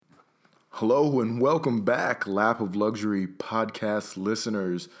Hello and welcome back, Lap of Luxury podcast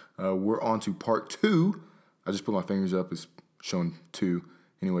listeners. We're on to part 2. I just put my fingers up, it's showing 2.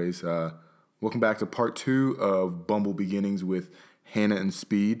 Anyways, welcome back to part 2 of Bumble Beginnings with Hannah and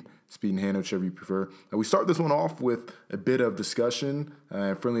Speed. Speed and Hannah, whichever you prefer. We start this one off with a bit of discussion,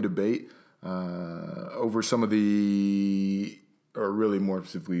 friendly debate over some of the, or really more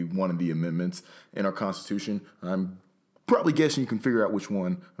specifically, one of the amendments in our Constitution. I'm probably guessing you can figure out which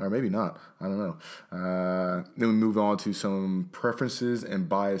one, or maybe not. I don't know. Then we move on to some preferences and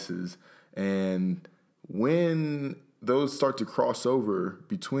biases. And when those start to cross over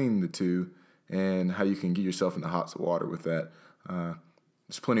between the two and how you can get yourself into hot water with that.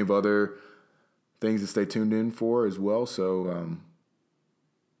 There's plenty of other things to stay tuned in for as well. So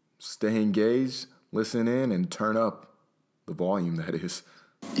stay engaged, listen in, and turn up the volume, that is.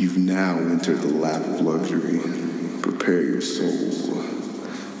 You've now entered the lap of luxury. Prepare your soul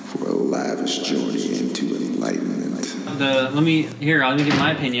for a lavish journey into enlightenment. Let me give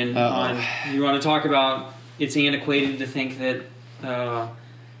my opinion on. You want to talk about it's antiquated to think that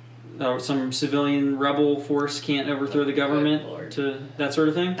some civilian rebel force can't overthrow the government, to that sort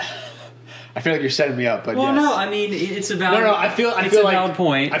of thing. I feel like you're setting me up, but well, yes. no, I mean it's about. No, I feel like a valid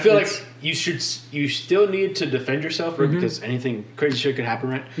point. I feel like you still need to defend yourself, right? Because anything crazy shit could happen,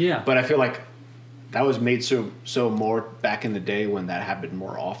 right? Yeah. But I feel like that was made so more back in the day when that happened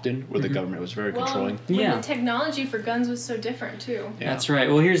more often, where the government was very controlling. When the technology for guns was so different too. Yeah. That's right.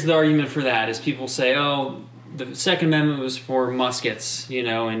 Well, here's the argument for that: is people say, oh, the Second Amendment was for muskets,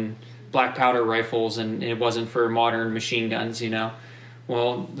 and black powder rifles, and it wasn't for modern machine guns,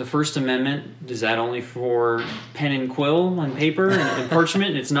 Well, the First Amendment, is that only for pen and quill and paper and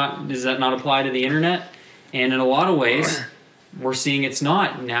parchment? Does that not apply to the internet? And in a lot of ways, we're seeing it's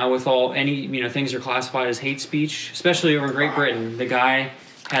not. Now with things are classified as hate speech, especially over in Great Britain. The guy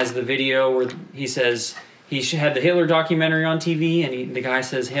has the video where he says he had the Hitler documentary on TV, and the guy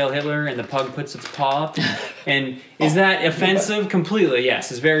says, "Hail Hitler," and the pug puts its paw up. And is that offensive? Completely,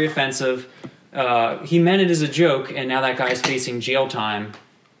 yes. It's very offensive. He meant it as a joke, and now that guy's facing jail time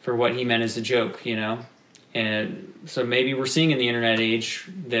for what he meant as a joke, And so maybe we're seeing in the internet age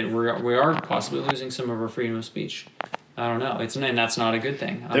that we are possibly losing some of our freedom of speech. I don't know. And that's not a good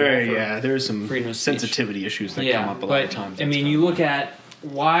thing. There's some sensitivity issues that come up a lot of times. I mean, you look at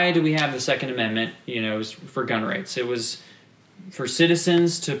why do we have the Second Amendment? It was for gun rights. It was for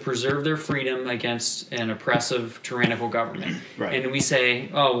citizens to preserve their freedom against an oppressive, tyrannical government. Right. And we say,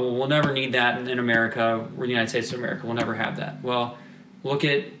 oh, well, we'll never need that in America. We're the United States of America. We'll never have that. Well, look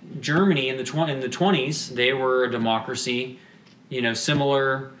at Germany in the 20s. They were a democracy,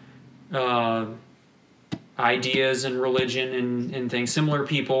 similar ideas and religion and things, similar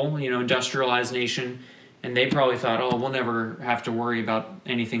people, industrialized nation. And they probably thought, oh, we'll never have to worry about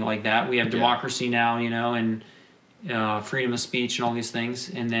anything like that. We have democracy now, and freedom of speech and all these things.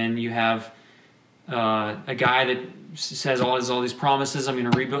 And then you have a guy that says all these promises. I'm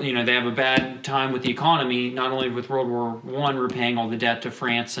going to rebuild. They have a bad time with the economy, not only with World War I repaying all the debt to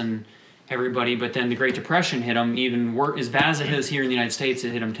France and everybody, but then the Great Depression hit them even worse. As bad as it is here in the United States,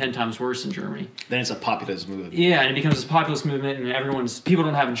 it hit them 10 times worse in Germany. Then it's a populist movement. Yeah, and it becomes this populist movement, and people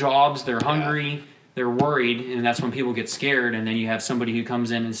don't have jobs. They're hungry. They're worried, and that's when people get scared. And then you have somebody who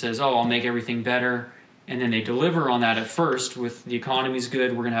comes in and says, "Oh, I'll make everything better." And then they deliver on that at first with the economy's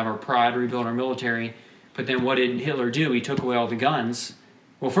good, we're going to have our pride, rebuild our military. But then what did Hitler do? He took away all the guns.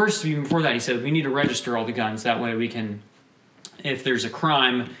 Well, first, even before that, he said, we need to register all the guns. That way we can, if there's a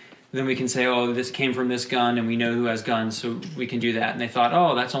crime, then we can say, oh, this came from this gun, and we know who has guns, so we can do that. And they thought,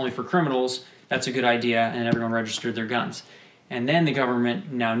 oh, that's only for criminals. That's a good idea, and everyone registered their guns. And then the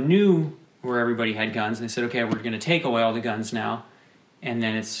government now knew where everybody had guns, and they said, okay, we're going to take away all the guns now. And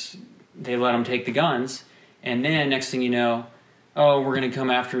then they let them take the guns, and then next thing you know, oh, we're going to come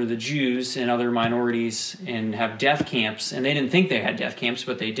after the Jews and other minorities and have death camps. And they didn't think they had death camps,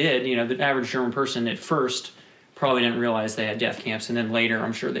 but they did. The average German person at first probably didn't realize they had death camps, and then later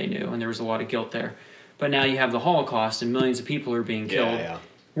I'm sure they knew, and there was a lot of guilt there. But now you have the Holocaust, and millions of people are being killed. Yeah.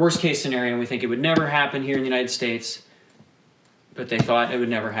 Worst case scenario, we think it would never happen here in the United States, but they thought it would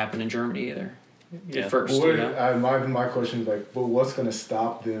never happen in Germany either. At first. Well, my question is but what's going to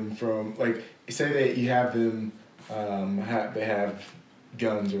stop them from, say that you have them, they have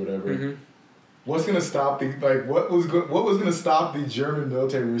guns or whatever. Mm-hmm. What's going to stop what was going to stop the German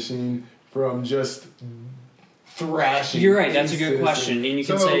military machine from just thrashing? You're right. That's a good question. And you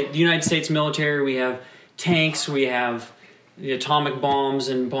can say the United States military. We have tanks. We have the atomic bombs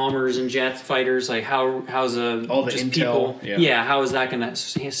and bombers and jet fighters. How's all the just intel? People? Yeah. How is that going to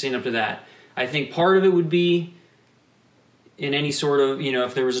stand up to that? I think part of it would be in any sort of,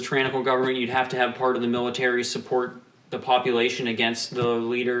 if there was a tyrannical government, you'd have to have part of the military support the population against the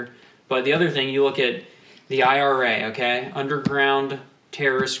leader. But the other thing, you look at the IRA, okay, underground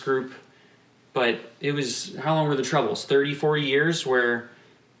terrorist group, but it was, how long were the Troubles? 30, 40 years where,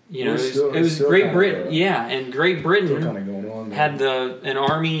 it was Great Britain, and Great Britain had an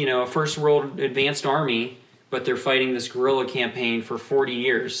army, a first world advanced army, but they're fighting this guerrilla campaign for 40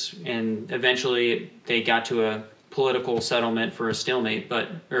 years, and eventually they got to a political settlement for a stalemate,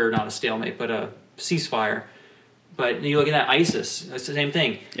 or not a stalemate, but a ceasefire. But you look at that, ISIS, that's the same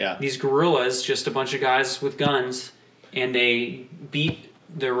thing. Yeah. These guerrillas, just a bunch of guys with guns, and they beat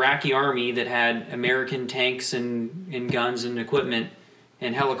the Iraqi army that had American tanks and guns and equipment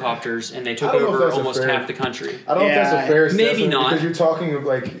and helicopters, and they took over almost half the country. I don't know if that's a fair assessment. Maybe not. Because you're talking of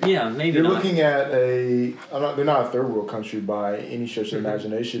maybe you're not. looking at they're not a third world country by any stretch of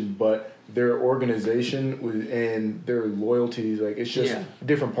imagination, but their organization and their loyalties, it's just a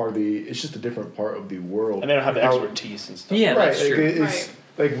different part of the world. And they don't have the expertise and stuff. Yeah, right. that's true. It's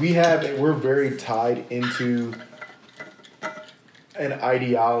we're very tied into an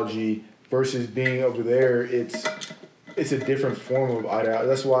ideology versus being over there. It's a different form of ideology.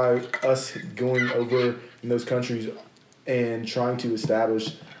 That's why us going over in those countries and trying to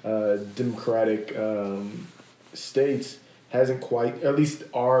establish democratic states hasn't quite, at least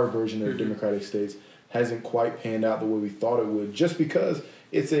our version of democratic states, hasn't quite panned out the way we thought it would, just because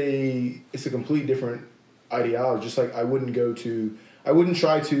it's a complete different ideology. Just like I wouldn't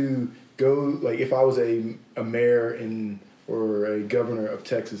try to go, if I was a mayor or a governor of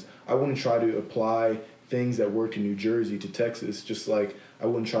Texas, I wouldn't try to apply things that work in New Jersey to Texas, just like I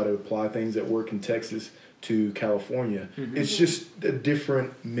wouldn't try to apply things that work in Texas to California. Mm-hmm. It's just a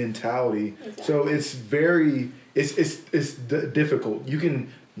different mentality. Exactly. So it's it's difficult. You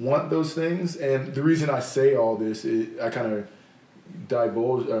can want those things, and the reason I say all this is I kind of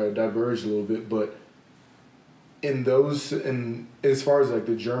diverged a little bit, but as far as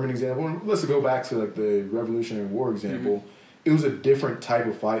the German example, let's go back to the Revolutionary War example. It was a different type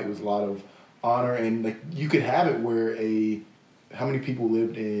of fight. It was a lot of honor, and you could have it where how many people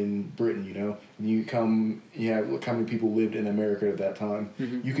lived in Britain, and you have how many people lived in America at that time.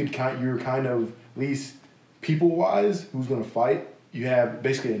 Mm-hmm. You're kind of, at least people wise, who's going to fight. You have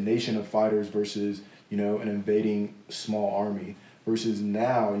basically a nation of fighters versus an invading small army, versus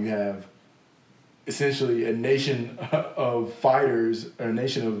now you have essentially a nation of fighters, or a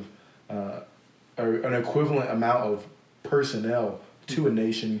nation of or an equivalent amount of personnel to a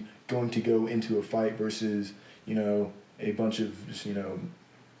nation going to go into a fight versus a bunch of just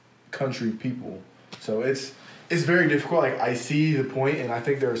country people. So it's very difficult. I see the point, and I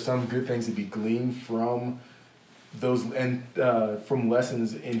think there are some good things to be gleaned from those, and from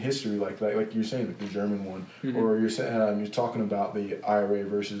lessons in history, like you're saying, the German one, or you're talking about the IRA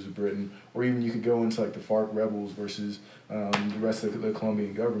versus Britain, or even you could go into the FARC rebels versus the rest of the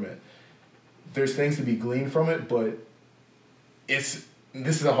Colombian government. There's things to be gleaned from it, but this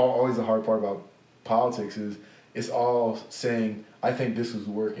is always the hard part about politics is it's all saying, I think this would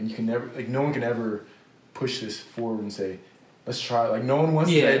work, and you can never, no one can ever push this forward and say, let's try. No one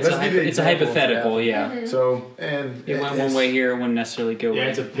wants to say, it's a hypothetical, Mm-hmm. So, and it went one way here, it wouldn't necessarily go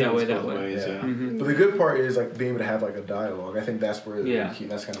that way. Ways, yeah. Mm-hmm. But the good part is being able to have a dialogue. I think that's where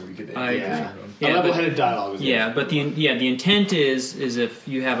that's kind of where you get the a level-headed dialogue. But the intent is if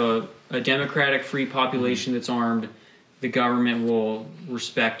you have a democratic free population that's armed, the government will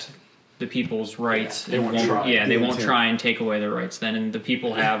respect the people's rights. They won't try. Yeah, they won't try and take away their rights then, and the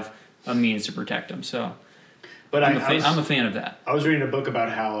people have a means to protect them. So, but I'm a fan of that. I was reading a book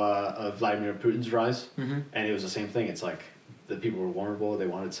about how Vladimir Putin's rise, and it was the same thing. It's the people were vulnerable. They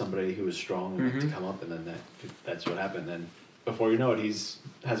wanted somebody who was strong to come up, and then that's what happened. And before you know it,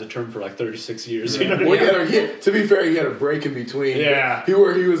 has a term for 36 years. Yeah. To be fair, he had a break in between. Yeah, he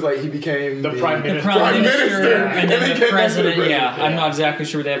became the prime minister, and then the president. Yeah, I'm not exactly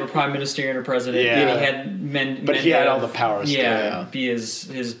sure they have a prime minister and a president. Yeah, and he had but he had all the powers. Be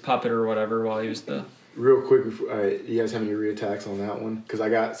his puppet or whatever while he was the. Real quick, before, you guys have any reattacks on that one? Because I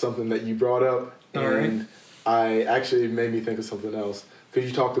got something that you brought up, and I actually made me think of something else. Because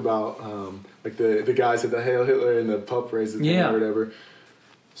you talked about the guys at the Hail Hitler and the pup races or whatever.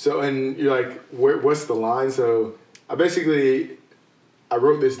 So, and you're like, what's the line? So I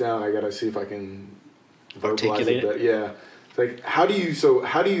wrote this down. I gotta see if I can articulate it. Yeah, how do you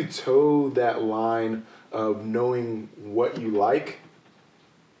toe that line of knowing what you like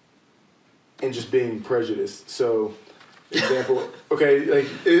and just being prejudiced? So, example, okay,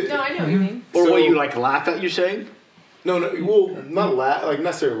 no, I know what you mean. Or what you laugh at, you're saying? No, well, not like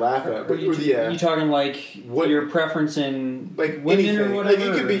necessarily laugh at, but you talking like what your preference in like women anything. or whatever?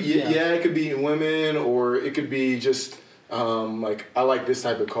 Like it could be it could be in women, or it could be just like I like this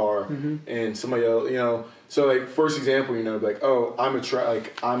type of car, and somebody else, So like first example, like I'm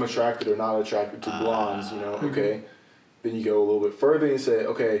attracted or not attracted to blondes, okay. Then you go a little bit further and say,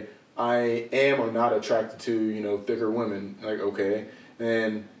 okay, I am or not attracted to thicker women, like okay,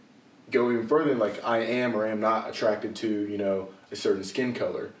 and go even further, like I am or am not attracted to a certain skin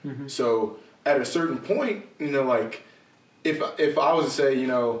color. So at a certain point, like if I was to say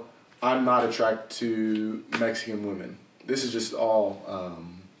I'm not attracted to Mexican women, this is just all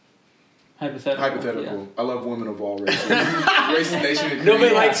hypothetical. Yeah. I love women of all races. Race and nation.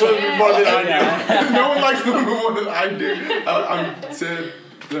 Nobody likes women more than I do. No one likes women more than I do. I'm said.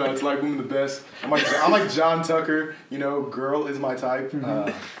 It's like women the best. I'm like John Tucker. Girl is my type.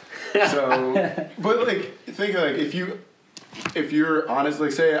 So, but like think like if you're honest,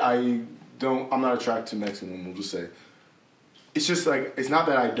 like say I'm not attracted to Mexican women. We'll just say it's just like it's not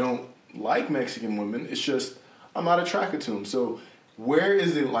that I don't like Mexican women. It's just I'm not attracted to them. So where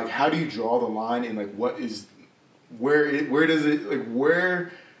is it like? How do you draw the line? And like what is where does it like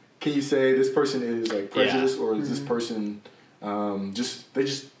where can you say this person is like prejudiced or is this person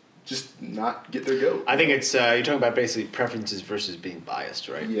just not get their goat? I think it's you're talking about basically preferences versus being biased,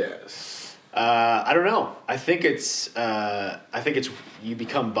 right? Yes. I don't know. I think it's you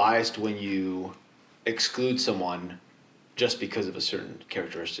become biased when you exclude someone just because of a certain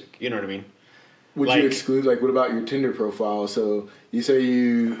characteristic. You know what I mean? Would you exclude what about your Tinder profile? So you say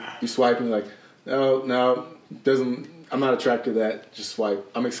you swipe and like, no, doesn't. I'm not attracted to that. Just swipe.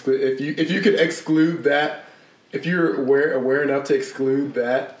 I'm exclude. If you could exclude that, if you're aware enough to exclude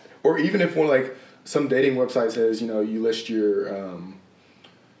that, or even if one like some dating website says you list your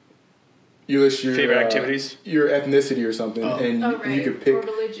favorite activities, your ethnicity or something, and you could pick or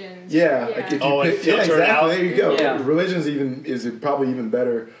religions. Yeah, like if you pick, filter it out. There you go. Yeah. Religion's is probably even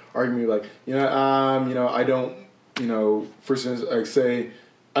better argument. Like I don't for instance like say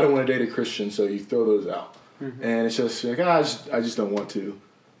I don't want to date a Christian, so you throw those out, and it's just like I just don't want to.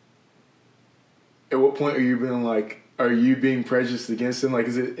 At what point are you being prejudiced against them? Like,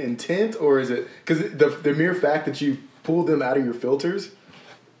 is it intent or is it because the mere fact that you pulled them out of your filters?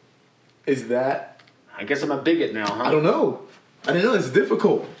 Is that? I guess I'm a bigot now, huh? I don't know. It's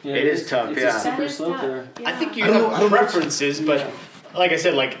difficult. Yeah, it is tough. It's yeah, a slippery slope there. Yeah. I think you have preferences, but like I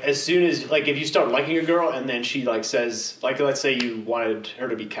said, like as soon as if you start liking a girl and then she says let's say you wanted her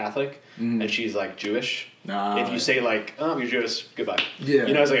to be Catholic and she's Jewish. If you say you're Jewish, goodbye. Yeah.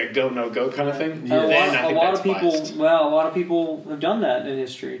 It's like a go no go kind of thing. Yeah. Then I think a lot that's of people. biased. Well, a lot of people have done that in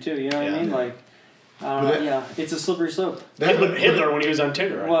history too. You know what I mean? It's a slippery slope. Hitler when he was on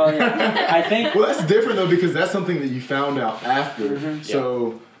Tinder. Right? Well, yeah, I think. Well, that's different though because that's something that you found out after.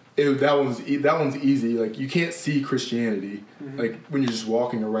 So that one's easy. Like you can't see Christianity like when you're just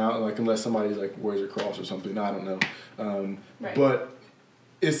walking around unless somebody wears a cross or something. I don't know. Right. But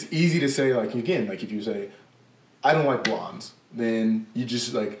it's easy to say again if you say I don't like blondes, then you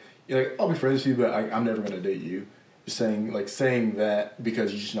just you're I'll be friends with you, but I'm never gonna date you. Just saying that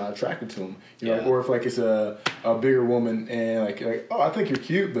because you're just not attracted to them. Or if it's a bigger woman and I think you're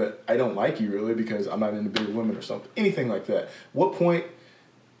cute, but I don't like you really because I'm not into bigger women or something. Anything like that. What point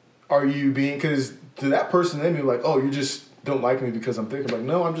are you being? Because to that person, they be you just don't like me because I'm thinking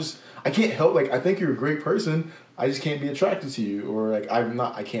no, I can't help I think you're a great person. I just can't be attracted to you, or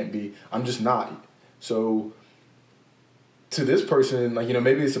I'm just not. So to this person,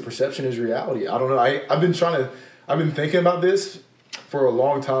 maybe it's a perception is reality. I don't know. I've been thinking about this for a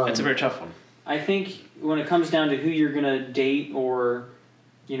long time. It's a very tough one. I think when it comes down to who you're going to date or,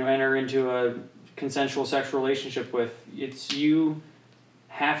 enter into a consensual sexual relationship with, it's you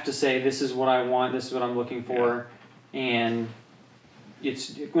have to say, this is what I want, this is what I'm looking for, and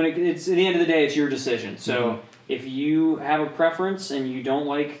it's at the end of the day, it's your decision. So if you have a preference and you don't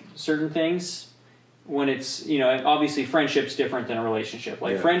like certain things, when it's, obviously friendship's different than a relationship.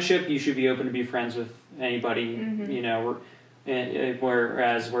 Friendship, you should be open to be friends with anybody,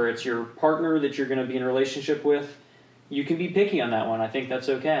 whereas where it's your partner that you're going to be in a relationship with, you can be picky on that one. I think that's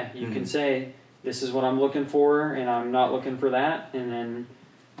okay. You can say, this is what I'm looking for, and I'm not looking for that, and then,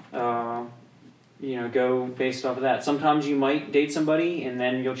 go based off of that. Sometimes you might date somebody, and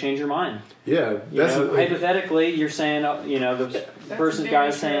then you'll change your mind. Yeah. Hypothetically, you're saying, the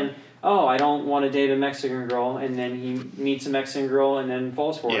guy's saying, oh, I don't want to date a Mexican girl, and then he meets a Mexican girl and then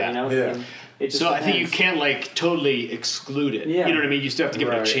falls for it, Yeah. It just depends. I think you can't totally exclude it. Yeah. You know what I mean? You still have to give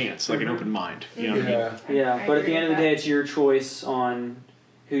it a chance, an open mind. You know what I mean? Yeah, but at the end of the day, it's your choice on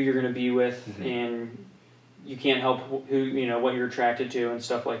who you're going to be with, and you can't help who what you're attracted to and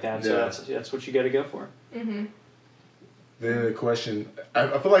stuff like that. So that's what you got to go for. Mm-hmm. Then the question,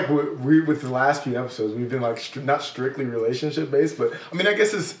 I feel like we with the last few episodes, we've been like not strictly relationship based, but I mean, I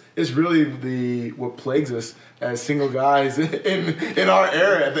guess it's really what plagues us as single guys in our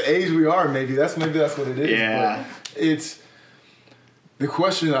era at the age we are. Maybe that's what it is. Yeah. But it's the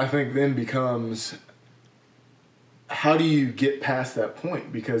question. I think then becomes, how do you get past that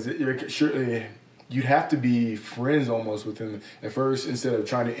point? Because you'd have to be friends almost with them at first instead of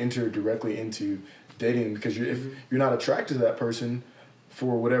trying to enter directly into dating, because if you're not attracted to that person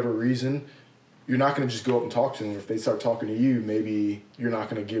for whatever reason, you're not going to just go up and talk to them. If they start talking to you, maybe you're not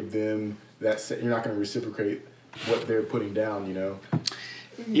going to give them you're not going to reciprocate what they're putting down,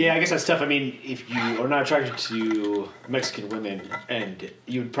 Yeah, I guess that's tough. I mean, if you are not attracted to Mexican women, and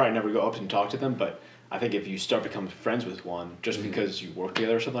you would probably never go up and talk to them, but I think if you start becoming friends with one just because you work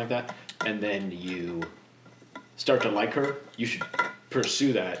together or something like that, and then you start to like her, you should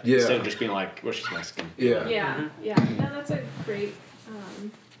pursue that instead of just being like, well, she's Mexican. Yeah. No, that's a great.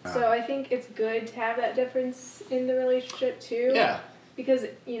 So I think it's good to have that difference in the relationship too. Yeah. Because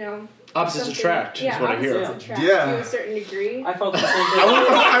opposites attract is what I hear. Opposites attract to a certain degree. I felt the same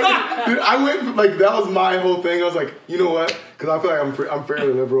thing. I went like that was my whole thing. I was like, you know what? Because I feel like I'm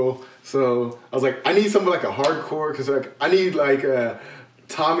fairly liberal, so I was like, I need something like a hardcore, because like I need like a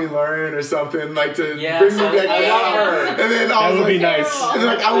Tommy Lauren or something like to bring me back down. And then I was would like, be nice. And then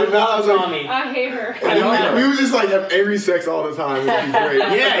like I would not. I was like, Tommy. I hate her. and we would just like have angry sex all the time. It'd be great.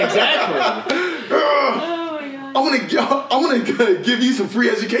 Yeah, exactly. Oh my god. I'm gonna give you some free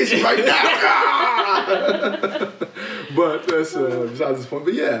education right now. But that's besides this point.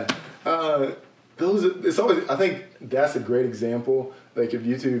 But yeah, it's always. I think that's a great example, like of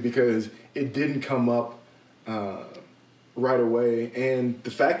YouTube, because it didn't come up right away, and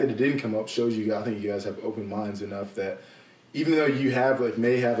the fact that it didn't come up shows you. I think you guys have open minds enough that even though you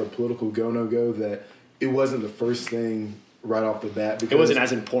may have a political go no go, that it wasn't the first thing right off the bat. Because It wasn't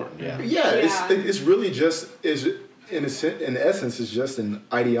as important. Yeah. It's really just in essence it's just an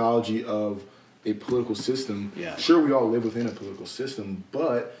ideology of a political system. Yeah. Sure, we all live within a political system,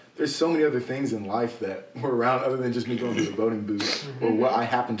 but there's so many other things in life that were around other than just me going to the voting booth or what I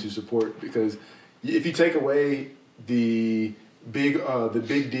happen to support. Because if you take away the big D or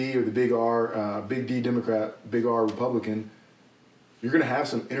the big R, big D Democrat, big R Republican, you're going to have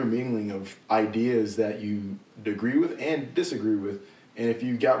some intermingling of ideas that you agree with and disagree with. And if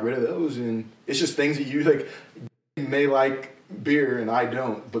you got rid of those, and it's just things that you like, you may like beer and I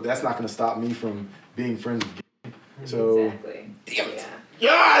don't, but that's not going to stop me from being friends with you. So, Exactly. damn it.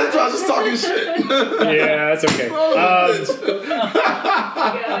 Yeah, that's why I was just talking shit. Yeah, that's okay.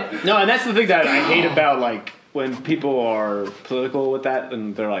 No, and that's the thing that I hate about like when people are political with that,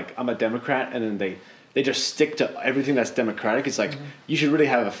 and they're like, I'm a Democrat, and then they just stick to everything that's democratic. It's like, you should really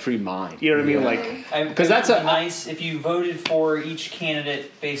have a free mind. You know what I mean? Like, because that's nice if you voted for each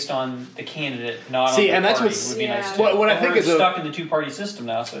candidate based on the candidate, not See, on the and that's party. what's- Would be nice. what I think we're is a- stuck in the two-party system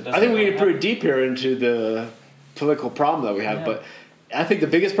now, so it doesn't. I think we really get pretty happen. deep here into the political problem that we have, but I think the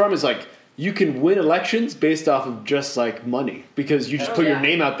biggest problem is like, you can win elections based off of just like money, because you just put your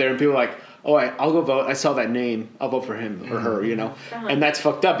name out there and people are like, oh, I'll go vote. I saw that name. I'll vote for him or her, you know? And that's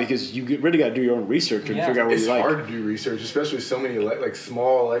fucked up, because you really got to do your own research and figure out what It's you like. hard to do research, especially with so many like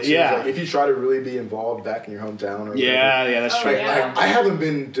small elections. Yeah. Like, if you try to really be involved back in your hometown or Yeah, whatever. that's true. yeah. I haven't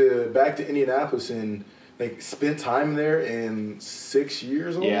been back to Indianapolis and like spent time there in 6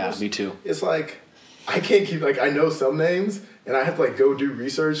 years almost. Yeah, me too. It's like I can't keep like I know some names and I have to like go do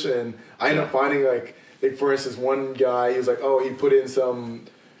research, and I end up finding like for instance one guy, he was like, oh,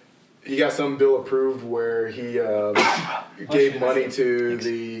 he got some bill approved where he gave money to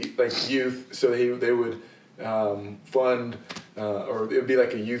the like youth, so they would fund or it would be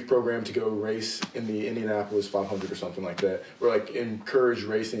like a youth program to go race in the Indianapolis 500 or something like that, or like encourage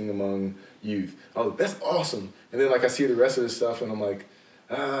racing among youth. Oh, that's awesome! And then like I see the rest of this stuff, and I'm like,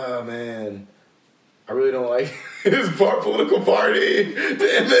 ah, man, I really don't like his political party. Damn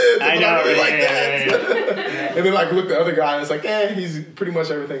it! I know, I really like yeah. that. And then like look at the other guy, and it's like, he's pretty much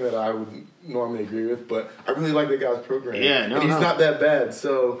everything that I would normally agree with, but I really like that guy's program. Yeah, no, and he's no. not that bad.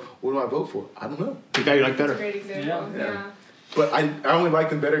 So what do I vote for? I don't know. The guy you like That's a better. great example. Yeah. But I only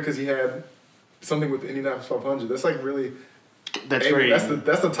liked him better because he had something with the Indianapolis 500. That's like really. That's Hey, very that's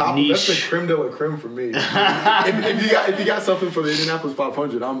the top. niche. That's the creme de la creme for me. if you got something for the Indianapolis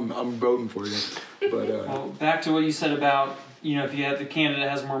 500, I'm voting for you. But Well, back to what you said about, if you have the candidate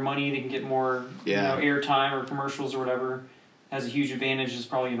has more money, they can get more airtime or commercials or whatever, has a huge advantage, is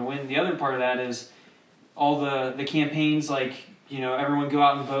probably going to win. The other part of that is all the campaigns, like everyone go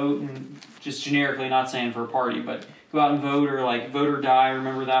out and vote, and just generically, not saying for a party, but go out and vote, or like vote or die.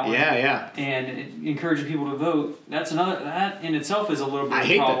 Remember that one? Yeah. And encouraging people to vote. That in itself is a little bit of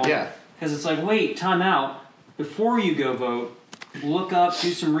a I problem. hate that. Yeah. Because it's like, wait, time out. Before you go vote, look up,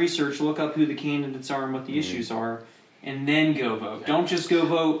 do some research, look up who the candidates are and what the issues are, and then go vote. Don't just go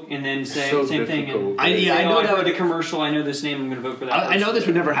vote and then say the same thing. And I know I heard a commercial, I know this name, I'm going to vote for that I know person. this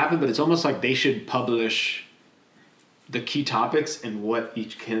would never happen, but it's almost like they should publish the key topics and what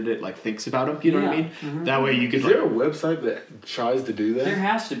each candidate thinks about them. You know what I mean? Mm-hmm. That way you could. Is there a website that tries to do that? There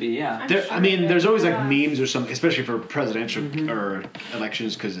has to be, yeah. There's always like memes or something, especially for presidential or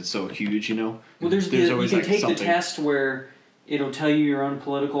elections because it's so huge. Well, there's you always can like take something. the test where it'll tell you your own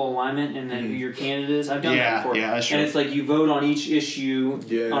political alignment and then who your candidate is. I've done that before. Yeah, that's true. And it's like you vote on each issue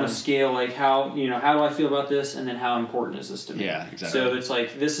on a scale, like how do I feel about this, and then how important is this to me? Yeah, exactly. So it's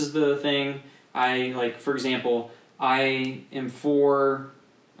like, this is the thing. For example, I am for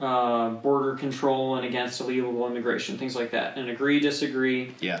border control and against illegal immigration, things like that. And agree,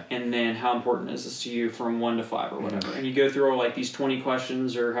 disagree. Yeah. And then how important is this to you from 1 to 5 or whatever. And you go through like these 20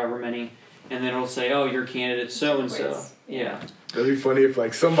 questions or however many, and then it'll say, oh, your candidate so-and-so. Yeah. That'd be funny if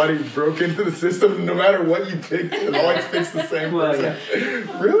like somebody broke into the system. No matter what you picked, it always picks the same person.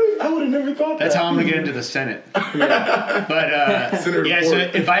 Really? I would have never thought that. That's how I'm gonna get into the Senate. Yeah. But Senator so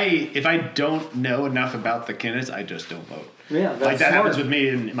Ford. if I don't know enough about the candidates, I just don't vote. Yeah, that's Like that smart. happens with me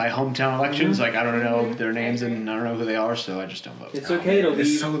in my hometown elections. Like I don't know their names and I don't know who they are, so I just don't vote. It's okay to leave.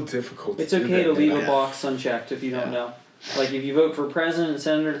 It's so difficult. It's to do okay that, to leave man. a box unchecked if you don't know. Like if you vote for president and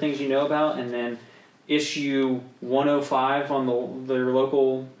senator, things you know about, and then issue 105 on their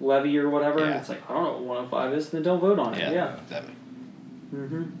local levy or whatever, and it's like, I don't know what 105 is, then don't vote on it. Yeah. Exactly.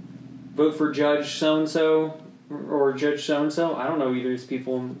 Vote for Judge so-and-so or Judge so-and-so. I don't know either of these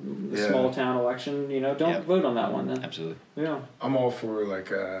people in the small town election. Don't vote on that one then. Absolutely. Yeah. I'm all for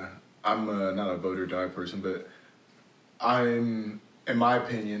I'm not a vote or die person, but I'm, in my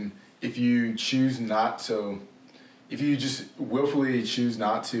opinion, if you just willfully choose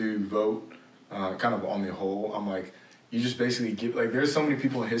not to vote, kind of on the whole, I'm like, you just basically give, like, there's so many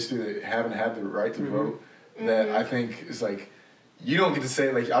people in history that haven't had the right to vote that I think is like, you don't get to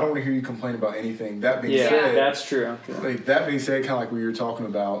say, like, I don't want to hear you complain about anything. That being said, that's true. like, that being said, kind of like what you were talking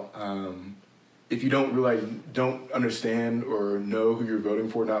about, if you don't understand or know who you're voting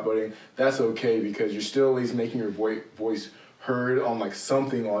for, not voting, that's okay, because you're still at least making your voice heard on like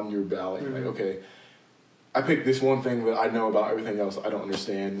something on your ballot. Like, okay, I picked this one thing, but I know about everything else I don't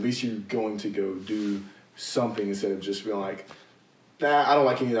understand. At least you're going to go do something instead of just being like, nah, I don't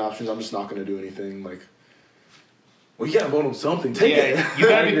like any of the options. I'm just not going to do anything. Like, well, you got to vote on something. Take it. You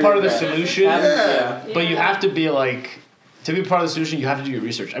got to be part of the solution. Yeah. But you have to be like, to be part of the solution, you have to do your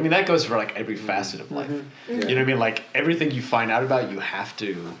research. I mean, that goes for like every facet of life. You know what I mean? Like everything you find out about, you have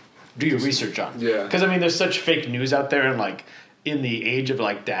to do your research on. Yeah. Because I mean, there's such fake news out there, and like in the age of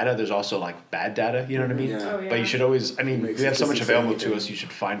like data, there's also like bad data. You know what I mean? Yeah. Oh, yeah. But you should always. I mean, Makes we have so much sense available anything. to us. You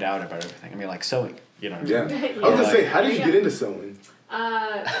should find out about everything. I mean, like sewing. You know what I mean? Yeah. I was going to say, how did you get into sewing?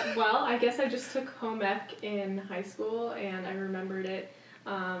 Well, I guess I just took home ec in high school, and I remembered it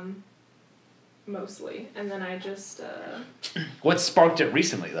mostly. And then I just... What sparked it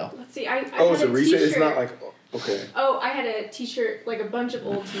recently, though? let's see, I Oh, had it's a a recent? t-shirt. It's not like, okay. Oh, I had a t-shirt, like a bunch of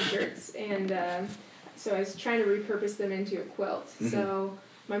old t-shirts, and so I was trying to repurpose them into a quilt. So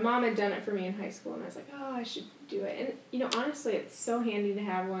my mom had done it for me in high school, and I was like, oh, I should do it. And, honestly, it's so handy to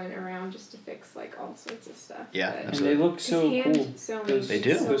have one around just to fix, like, all sorts of stuff. Yeah, But And absolutely. they look so cool. sewing They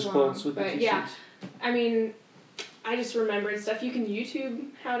do. so Those long. quilts with the But t-shirts. yeah, I mean, I just remembered stuff. You can YouTube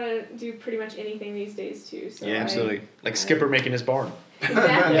how to do pretty much anything these days too. So Yeah, absolutely. Like Skipper making his barn.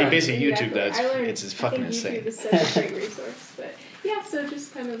 Exactly. He basically YouTube that. I learned, It's fucking I think insane. YouTube is such a great resource. But yeah, so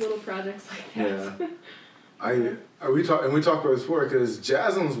just kind of little projects like that. Yeah. We talked about this before because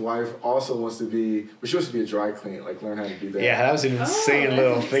Jasmine's wife also wants to be. Well, she wants to be a dry clean, like learn how to do that. Yeah, that was an insane that's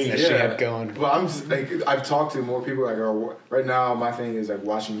little thing that she Yeah. had going. Well, I'm just, like, I've talked to more people. Like, right now, my thing is like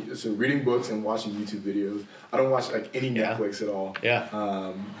reading books and watching YouTube videos. I don't watch like any Netflix at all.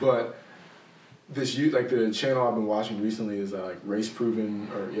 Yeah. But the channel I've been watching recently is like Race Proven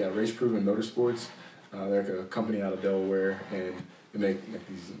Motorsports. They're like a company out of Delaware, and they make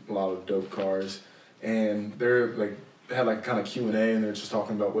a lot of dope cars. And they're like had like kind of Q&A, and they're just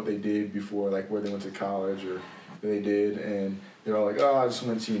talking about what they did before, like where they went to college or what they did, and they're all like, oh, I just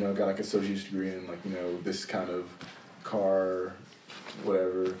went to got like an associate's degree in like this kind of car,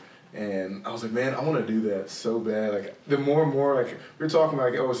 whatever. And I was like, man, I want to do that so bad. Like the more and more, like we were talking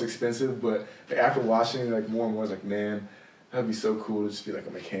about, like, oh, it's expensive, but like, after watching it, like more and more, I was like, man, that'd be so cool to just be like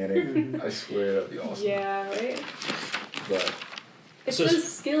a mechanic. I swear that'd be awesome. Yeah, right. But It's So the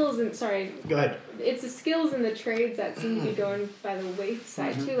skills and Go ahead. It's the skills and the trades that seem to be going by the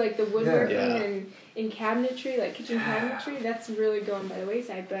wayside too, like the woodworking and in cabinetry, like kitchen cabinetry. That's really going by the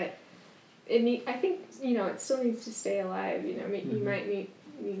wayside, but I think it still needs to stay alive. You might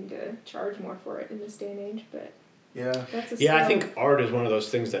need to charge more for it in this day and age, but that's a skill. I think art is one of those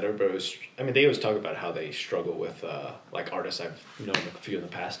things that everybody was. I mean, they always talk about how they struggle with like artists. I've known a few in the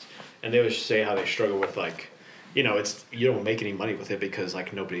past, and they always say how they struggle with like. It's you don't make any money with it because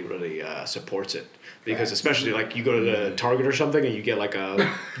like nobody really supports it because especially like you go to the Target or something and you get like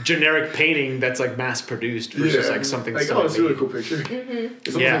a generic painting that's like mass produced versus like something like it's a really cool picture. Mm-hmm.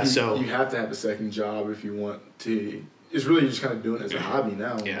 It's almost like you have to have a second job if you want to. It's really just kind of doing it as a hobby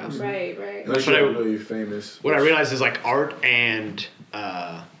now. Yeah. Right. Unless you're really famous. What I realized is like art and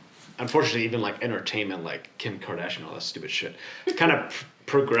unfortunately even like entertainment, like Kim Kardashian, all that stupid shit, kind of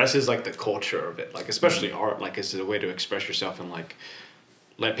progresses like the culture of it, like especially art, like is a way to express yourself and like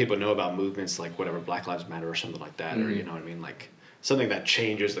let people know about movements like whatever Black Lives Matter or something like that, or you know what I mean, like something that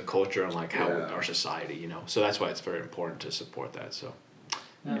changes the culture and like how our society, so that's why it's very important to support that. So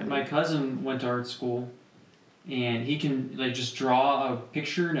my cousin went to art school. And he can like just draw a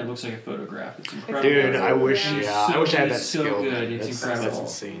picture and it looks like a photograph. It's incredible. Dude, I wish I had that It's skill. so good. It's incredible. That's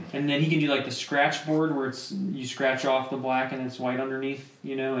insane. And then he can do like the scratch board where you scratch off the black and it's white underneath,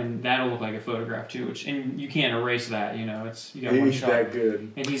 and that'll look like a photograph too. And you can't erase that, you got one shot. He's that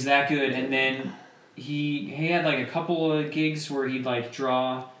good. And he's that good. And then he had like a couple of gigs where he'd like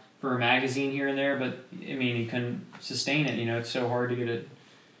draw for a magazine here and there, but I mean he couldn't sustain it. It's so hard to get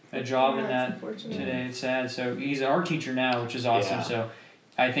a job in that today. It's sad. So he's an art teacher now, which is awesome. Yeah. So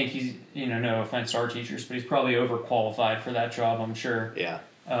I think he's, no offense to art teachers, but he's probably overqualified for that job, I'm sure. Yeah.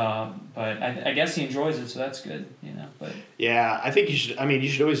 But I guess he enjoys it, so that's good, But yeah, I think you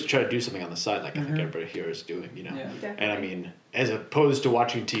should always try to do something on the side, like I think everybody here is doing, Yeah, and I mean, as opposed to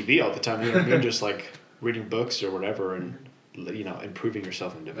watching TV all the time, just like reading books or whatever, and improving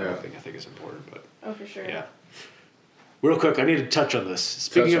yourself and developing, I think is important. But for sure. Yeah. Real quick, I need to touch on this.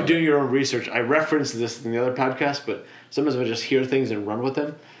 Speaking of doing your own research, I referenced this in the other podcast, but sometimes I just hear things and run with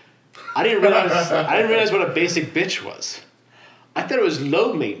them. I didn't realize what a basic bitch was. I thought it was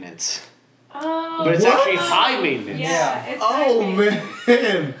low maintenance. Oh, but it's actually high maintenance. Yeah. It's high maintenance.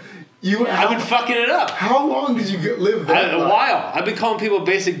 Man. I've been fucking it up. How long did you live that? A while. I've been calling people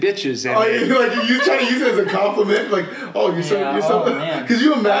basic bitches. And you trying to use it as a compliment? Like, you're so because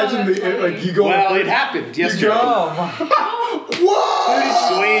you imagine you go. Well, it happened yesterday.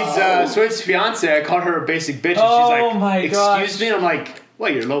 Whoa! Swade's fiance, I called her a basic bitch, and she's like, "Excuse me?" I'm like,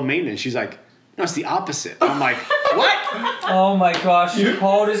 "Well, you're low maintenance." She's like, "No, it's the opposite." I'm like, "What?" Oh my gosh! You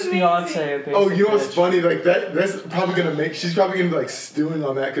called his fiance a basic you know what's bitch. funny? Like that's probably gonna she's probably gonna be like stewing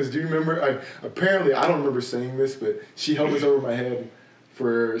on that because do you remember? Apparently, I don't remember saying this, but she held this over my head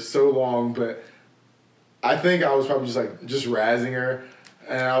for so long. But I think I was probably just razzing her.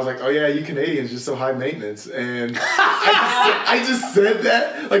 And I was like, "Oh yeah, you Canadians just so high maintenance," and I just said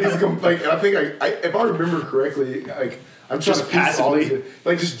that and I think if I remember correctly, I'm trying just to passively,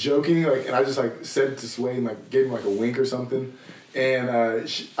 just joking, and I just said it to Sway and gave him a wink or something, and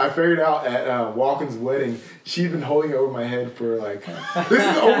I figured out at Walken's wedding she'd been holding it over my head for this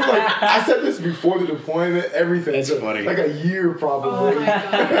is over I said this before the deployment, everything. That's funny. A year probably. Oh my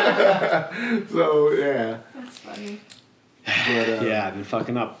god. So yeah. That's funny. But, I've been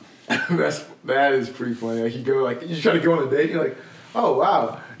fucking up. that is pretty funny. You go you try to go on a date, and you're like, "Oh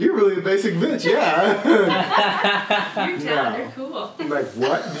wow, you're really a basic bitch." Yeah. You're down. They're cool. I'm like,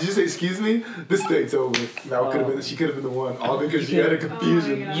 what? Did you say excuse me? This date's over. She could have been the one. All because you had a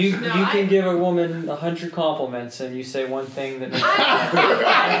confusion. Oh You can give a woman 100 compliments and you say one thing that.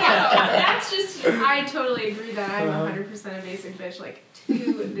 That's just. I totally agree that I'm 100% a basic bitch.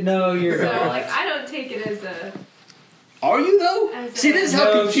 No, you're not. I don't take it as a. Are you though? See, this is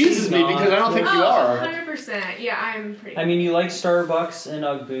how confuses me because I don't think you are. 100%. Yeah, I'm pretty. I mean, you like Starbucks and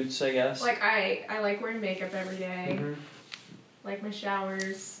Ugg boots, I guess. I like wearing makeup every day. Mm-hmm. Like my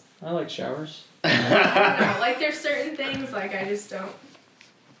showers. I like showers. I don't know. There's certain things I just don't.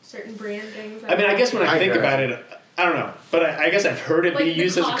 Certain brand things. I mean, I guess when I think about it, I don't know, but I guess I've heard it be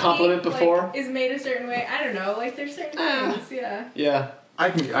used as a compliment before. Is made a certain way. I don't know. There's certain things. Yeah. Yeah. I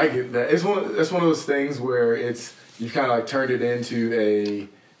get that. That's one of those things where you've kind of turned it into a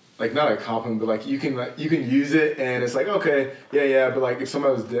not a compliment, but you can use it and it's okay, yeah, but if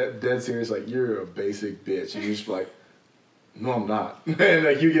somebody was dead serious, you're a basic bitch, and you're just no, I'm not,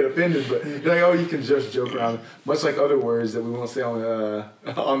 and you get offended, but you're you can just joke around, much like other words that we won't say on the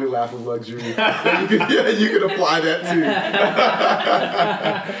Laugh of Luxury. You can apply that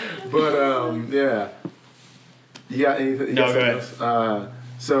too. But yeah. You got anything? You No, got go ahead.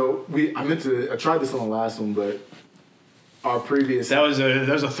 So I tried this on the last one, but our previous That was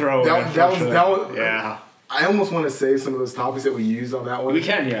a throw. that was yeah. I almost want to save some of those topics that we used on that one. We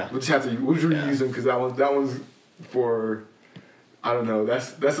can, yeah. We'll just have to reuse them because that one's for, I don't know.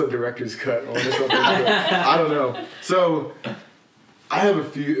 That's a director's cut or something. I don't know. So I have a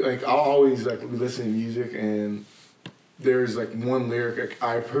few, like, I'll always like listen to music, and there's like one lyric, like,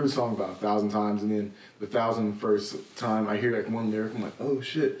 I've heard a song about 1,000 times, and then the 1,001st time I hear like one lyric, I'm like, oh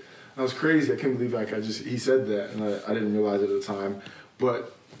shit, that was crazy. I can't believe like he said that, and I didn't realize it at the time,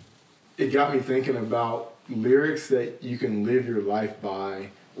 but it got me thinking about lyrics that you can live your life by,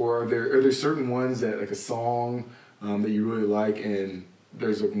 or are there certain ones that, like a song that you really like, and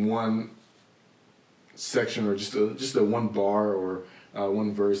there's like one section or just a one bar or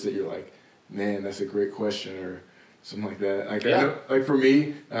one verse that you're like, man, that's a great question, or something like that. Like, yeah. I know, like for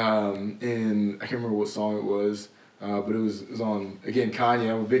me, and I can't remember what song it was, but it was on, again, Kanye.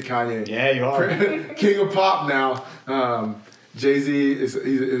 I'm a big Kanye. Yeah, you are. King of pop now. Jay-Z, it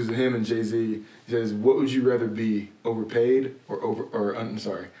was him and Jay-Z. He says, what would you rather be, overpaid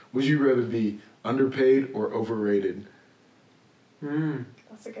would you rather be underpaid or overrated?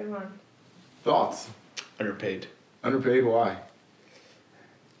 That's a good one. Thoughts? Underpaid. Underpaid, why?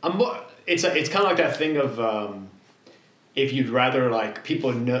 It's kind of like that thing of if you'd rather like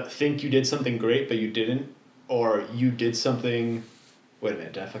people think you did something great but you didn't, or you did something. Wait a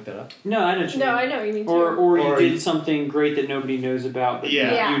minute, did I fuck that up? No, I know what you mean. I know what you mean too. Or you did something great that nobody knows about, but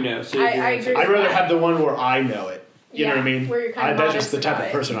Yeah. you know. So I agree. I'd rather have the one where I know it. You know what I mean? Where you're kind of that's just the honest type about of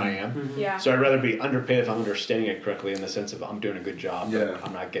it. person I am. Mm-hmm. Yeah. So I'd rather be underpaid if I'm understanding it correctly, in the sense of I'm doing a good job, Yeah. but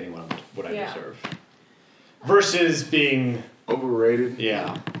I'm not getting what I Yeah. deserve. Versus being Overrated? It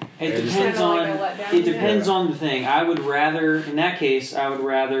Yeah, just depends kinda like on a letdown, it depends yeah. on the thing. I would rather, in that case,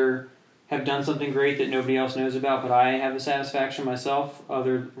 have done something great that nobody else knows about, but I have the satisfaction myself,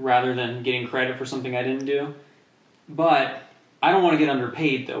 rather than getting credit for something I didn't do. But I don't want to get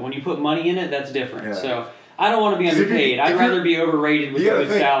underpaid, though. When you put money in it, that's different. Yeah. So I don't want to be 'Cause if underpaid. I'd rather be overrated with You a gotta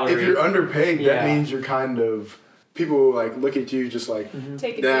good think, salary. if you're underpaid, that Yeah. means you're kind of, people like look at you just like,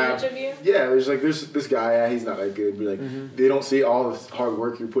 Take advantage of you. yeah, there's this guy, yeah, he's not that good, but like they don't see all this hard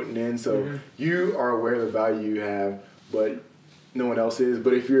work you're putting in, so you are aware of the value you have, but no one else is.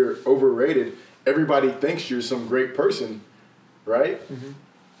 But if you're overrated, everybody thinks you're some great person, right?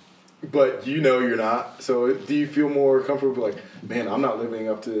 But you know you're not. So do you feel more comfortable like, man, I'm not living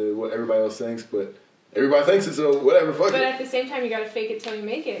up to what everybody else thinks, but everybody thinks it, so whatever, fuck But it. at the same time, you gotta fake it till you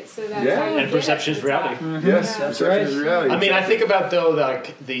make it. So that's Yeah. how you And get perception up is to the top. reality. Yes, Yeah. perception is reality. I mean, I think about though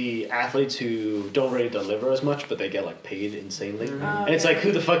like the athletes who don't really deliver as much, but they get like paid insanely, and it's like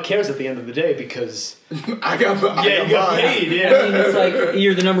who the fuck cares at the end of the day, because I got you got mine. paid. I Yeah. mean, it's like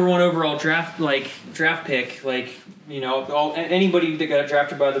you're the number one overall draft pick. Like, you know, anybody that got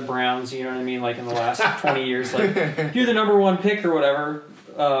drafted by the Browns, you know what I mean? Like in the last 20 years, like you're the number one pick or whatever.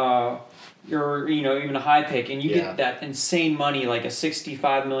 You're, you know, even a high pick, and you get that insane money, like a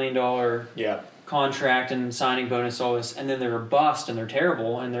 $65 million contract and signing bonus, all this, and then they're a bust and they're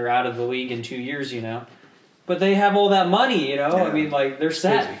terrible and they're out of the league in 2 years, you know. But they have all that money, you know. Yeah. I mean, like they're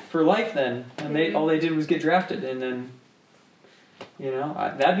set crazy. for life then, and all they did was get drafted, and then, you know,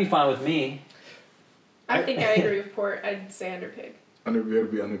 that'd be fine with me. I think I agree with Port. I'd say underpaid.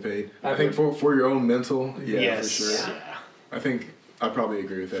 Be underpaid. I I think for your own mental, yeah, Yes. for sure. Yeah. I think I probably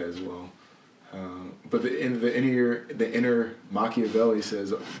agree with that as well. But the inner Machiavelli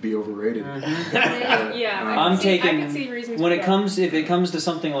says be overrated. Yeah, I'm I taking can see reasons when for it that. comes if it comes to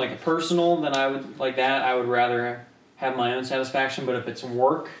something like a personal, then I would rather have my own satisfaction. But if it's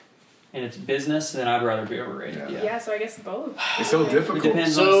work and it's business, then I'd rather be overrated. Yeah. Yeah, so I guess both. It's so It difficult.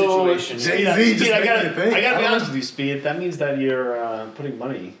 depends on So the situation. Jay-Z just I making gotta it think. be I don't honest know. with you, Speed. That means that you're putting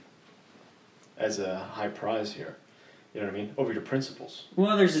money as a high prize here. You know what I mean? Over your principles.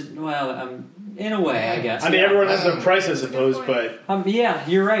 Well, in a way, I guess. I mean, yeah. everyone has their price, I suppose, but Yeah,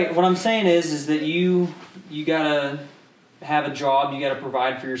 you're right. What I'm saying is that you gotta have a job. You gotta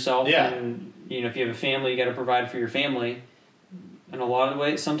provide for yourself. Yeah. And you know, if you have a family, you gotta provide for your family. In a lot of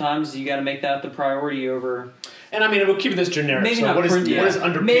ways, sometimes you gotta make that the priority over. and I mean, we'll keep this generic. Maybe so not what is print- what does yeah.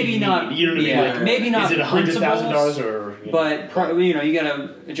 underpaid Maybe mean? not- You know what I mean? yeah, Like, maybe not is it $100,000 principles, or? You know, But you know, you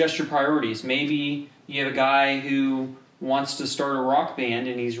gotta adjust your priorities. Maybe you have a guy who wants to start a rock band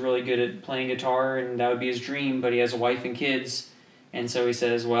and he's really good at playing guitar and that would be his dream, but he has a wife and kids, and so he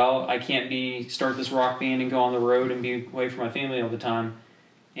says, well, I can't start this rock band and go on the road and be away from my family all the time,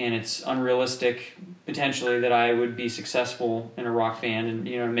 and it's unrealistic potentially that I would be successful in a rock band and,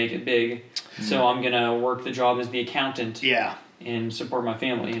 you know, make it big. So I'm gonna work the job as the accountant. yeah. and support my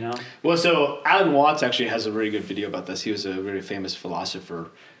family, you know? Well, so Alan Watts actually has a really good video about this. He was a really famous philosopher,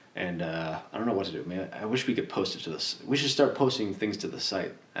 and I don't know what to do, man. I wish we could post it to this. We should start posting things to the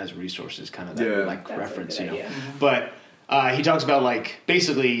site as resources, kind of that That's reference, a you good know. idea. But he talks about like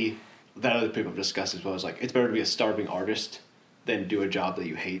basically that other people have discussed as well. Is like it's better to be a starving artist than do a job that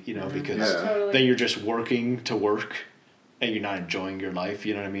you hate, you know, because Totally. then you're just working to work. And you're not enjoying your life,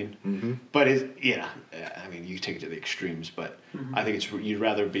 you know what I mean? Mm-hmm. But I mean, you take it to the extremes, but I think you'd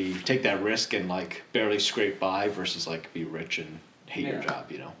rather take that risk and like barely scrape by versus like be rich and hate your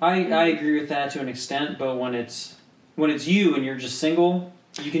job, you know? I agree with that to an extent, but when it's you and you're just single,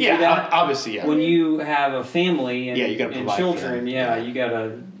 you can do that. Obviously, yeah. When you have a family and, you gotta and provide for children, them. you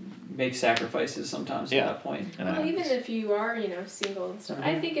gotta make sacrifices sometimes at that point. Well, even if you are, single and stuff,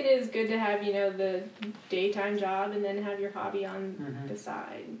 I think it is good to have, the daytime job and then have your hobby on the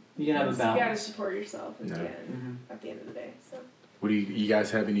side. You can have a You gotta balance. support yourself at the end of the day. So. What do you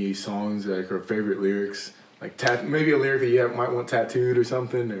guys have any songs like or favorite lyrics? Like maybe a lyric that you might want tattooed or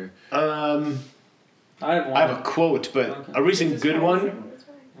something or. I have one. I have a quote, but a recent good one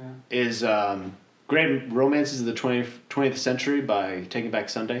is Great Romances of the 20th Century by Taking Back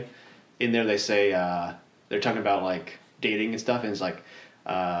Sunday. In there they say, they're talking about like dating and stuff, and it's like,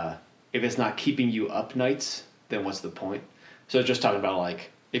 if it's not keeping you up nights, then what's the point? So it's just talking about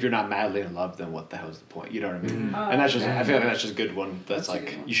like, if you're not madly in love, then what the hell is the point? You know what I mean? And that's just, I feel like that's just a good one. That's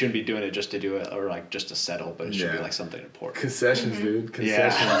like, you shouldn't be doing it just to do it or like just to settle, but it should be like something important. Concessions, dude.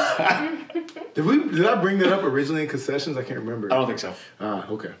 Concessions. Yeah. Did I bring that up originally in Concessions? I can't remember. I don't think so.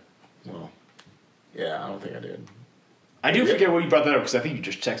 Okay. Well, yeah, I don't think I did. I do forget where you brought that up because I think you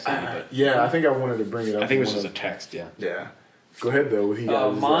just texted me. But Yeah, I think I wanted to bring it up. I think it was just a text, yeah. Yeah. Go ahead, though. What he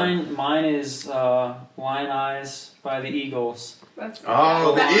got mine is Lion Eyes by the Eagles. the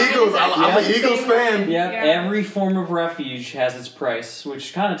Eagles. I'm an Eagles fan. Yep. Every form of refuge has its price,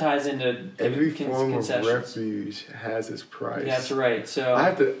 which kind of ties into Every form of concessions. refuge has its price. That's right. So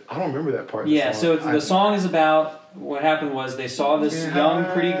I don't remember that part. Of yeah, the song. so the song is about what happened was they saw this young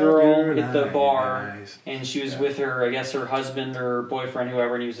pretty girl at the bar, and she was with her, I guess her husband or boyfriend,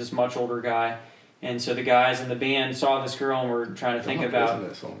 whoever, and he was this much older guy. And so the guys in the band saw this girl and were trying to think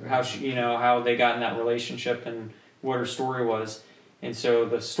about how how they got in that relationship and what her story was. And so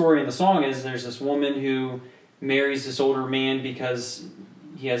the story in the song is there's this woman who marries this older man because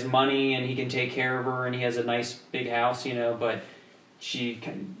he has money and he can take care of her and he has a nice big house, but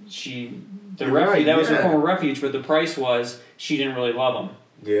that was her form of refuge, but the price was she didn't really love him.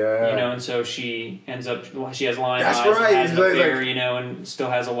 Yeah. And so she ends up, she has lion That's eyes right. and has an affair, and still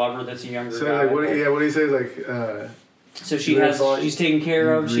has a lover that's a younger guy. Like, what do you say? Like, so she's taken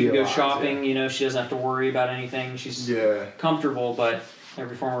care of. She can go shopping. She doesn't have to worry about anything. She's comfortable, but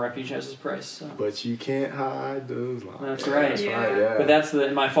every form of refuge has its price. So. But you can't hide those lines. That's right. That's right. Yeah.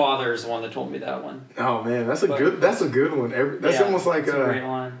 But my father is the one that told me that one. Oh man, that's a good one. That's almost like a great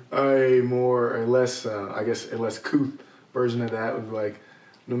line. A less couth version of that would be like,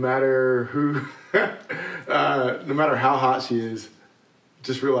 no matter no matter how hot she is,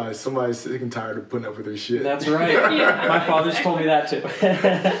 just realize somebody's sick and tired of putting up with her shit. That's right. My father's told me that too.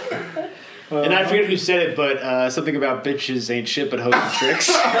 And I forget who said it, but something about bitches ain't shit but hoes and tricks.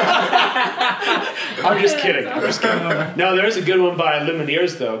 I'm just kidding. No, there's a good one by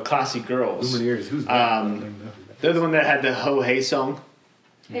Lumineers though, Classy Girls. Lumineers, who's that? They're the one that had the Ho Hey song.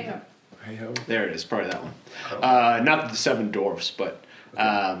 Hey ho. Hey ho. There it is, probably that one. Not the Seven Dwarfs, but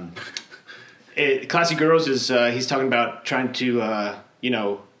Classy Girls is he's talking about trying to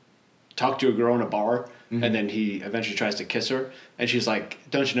talk to a girl in a bar, and then he eventually tries to kiss her, and she's like,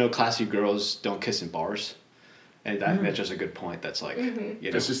 "Don't you know classy girls don't kiss in bars?" And I think that's just a good point. That's like,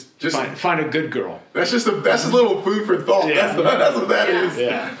 That's just find a good girl. That's just a little food for thought. Yeah. That's what that is.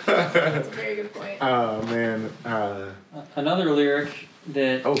 Yeah. That's a very good point. Oh man. Another lyric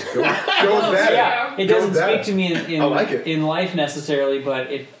that Go with that. Yeah, it doesn't speak to me in I like it. in life necessarily, but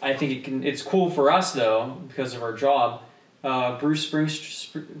I think it's cool for us though because of our job. Bruce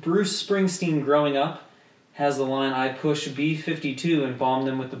Springsteen growing up has the line, "I push B-52 and bomb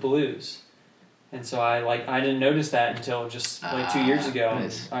them with the blues," and so I didn't notice that until just 2 years ago.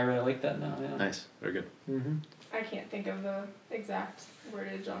 Nice. I really like that now. Yeah. Nice, very good. Mm-hmm. I can't think of the exact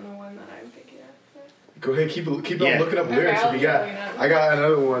wordage on the one that I'm thinking of. Go ahead, keep on looking up lyrics I'll if you keep got. looking up. I got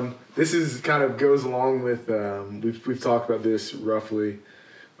another one. This is kind of goes along with we've talked about this roughly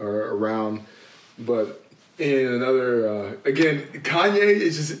or around, but in another again, Kanye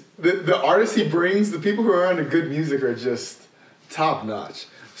is just the artists he brings. The people who are under good music are just top notch.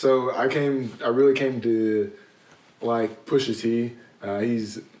 So I really came to like Pusha T.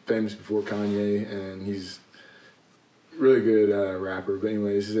 He's famous before Kanye, and he's really good rapper. But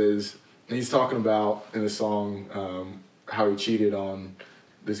anyways, he's talking about in the song how he cheated on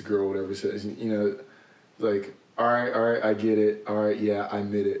this girl, whatever. Says, you know, like, all right, I get it. All right, yeah, I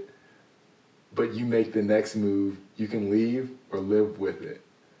admit it. But you make the next move. You can leave or live with it.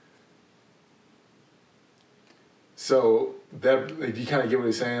 So that, if you kind of get what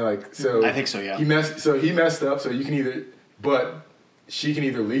he's saying, like, so I think so, yeah. He messed up. So you can either, but she can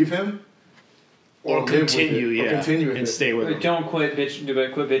either leave him or continue, or continue with and it. stay with him. Don't quit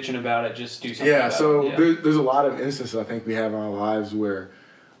bitching about it. Just do something. Yeah. About So it. Yeah. there's a lot of instances I think we have in our lives where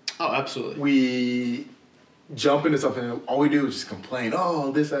Absolutely. we jump into something and all we do is just complain.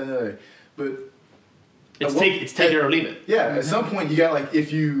 Oh, this, that, and that. But it's take it or leave it. Yeah. At some point, you got, like,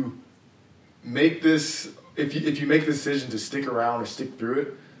 if you make this. If you make the decision to stick around or stick through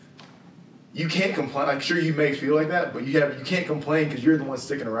it, you can't complain. Like, sure, you may feel like that, but you can't complain because you're the one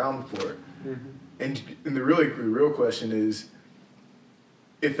sticking around for it. Mm-hmm. And the real question is,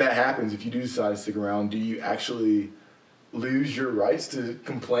 if that happens, if you do decide to stick around, do you actually lose your rights to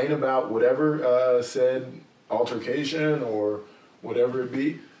complain about whatever said altercation or whatever it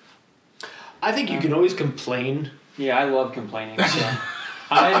be? I think you can always complain. Yeah, I love complaining. So.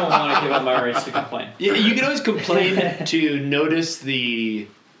 I don't want to give up my rights to complain. Yeah, you can always complain to notice be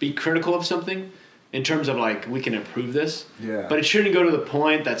critical of something in terms of, like, we can improve this. Yeah. But it shouldn't go to the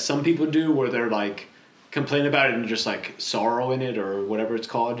point that some people do where they're, like, complain about it and just, like, sorrow in it or whatever it's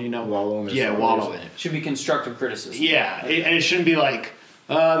called, you know? Wallow in it. Yeah, wallow in it. Should be constructive criticism. Yeah, and it shouldn't be like,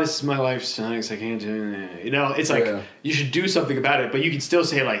 this is my life sucks, I can't do it. You know, it's like, you should do something about it, but you can still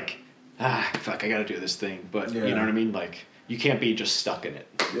say, like, fuck, I gotta do this thing. But, you know what I mean? Like, you can't be just stuck in it.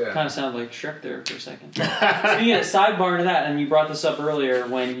 Yeah. Kind of sounded like Shrek there for a second. Speaking of sidebar to that, and you brought this up earlier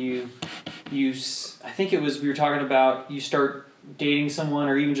when you I think it was, we were talking about you start dating someone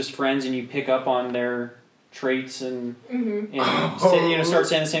or even just friends and you pick up on their traits and start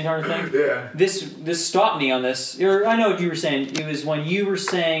saying the same kind of thing. Yeah. This stopped me on this. Or I know what you were saying. It was when you were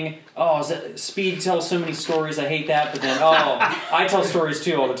saying, Speed tells so many stories, I hate that, but then, I tell stories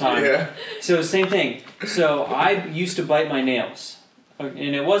too all the time. Yeah. So same thing. So I used to bite my nails. And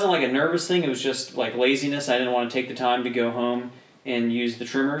it wasn't like a nervous thing, it was just like laziness. I didn't want to take the time to go home and use the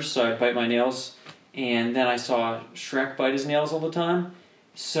trimmers, so I'd bite my nails. And then I saw Shrek bite his nails all the time,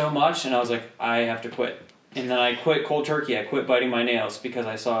 so much, and I was like, I have to quit. And then I quit cold turkey. I quit biting my nails because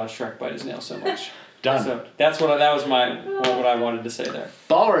I saw Shrek bite his nails so much. Done. So that was what I wanted to say there.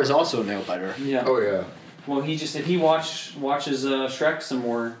 Baller is also a nail biter. Yeah. Oh yeah. Well, if he watches Shrek some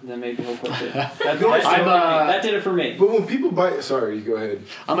more, then maybe he'll quit it. That did it for me. But when people bite, sorry, you go ahead.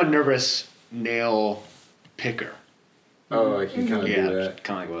 I'm a nervous nail picker. Oh, like you kind of do that.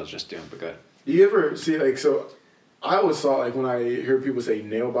 Kind of like what I was just doing, but good. You ever see, like, so I always thought, like, when I hear people say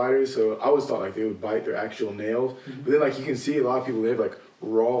nail biters, so I always thought, like, they would bite their actual nails. Mm-hmm. But then, like, you can see a lot of people, they have, like,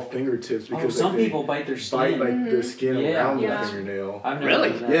 raw fingertips because some people bite their skin. Bite, like, the skin around the fingernail. I've never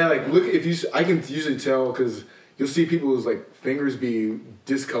done that. Yeah, like, look, I can usually tell because you'll see people's, like, fingers be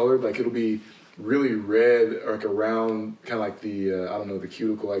discolored, like, it'll be really red, or like around, kind of like the, I don't know, the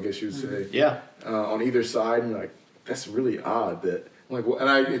cuticle, I guess you would say. Yeah. On either side, and you're like, that's really odd that, like, well,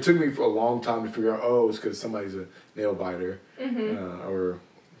 and it took me for a long time to figure out, it's because somebody's a nail biter or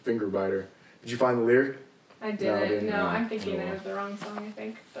finger biter. Did you find the lyric? I didn't. No, I'm thinking that was the wrong song, I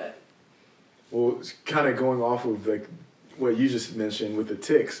think. But well, it's kind of going off of, like, what you just mentioned with the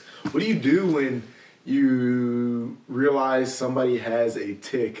ticks. What do you do when you realize somebody has a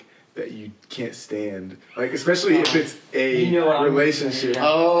tick that you can't stand? Like, especially if it's a relationship.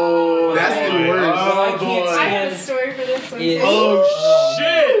 Oh, that's the worst. I have a story for this one.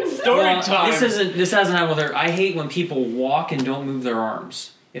 Shit! Story time. This hasn't happened with her. I hate when people walk and don't move their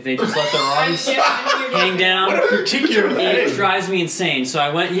arms. If they just let their arms hang down, what a particular thing. It drives me insane. So I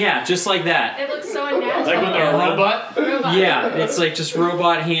went, just like that. It looks so unnatural. Like when they're a robot? Yeah, it's like just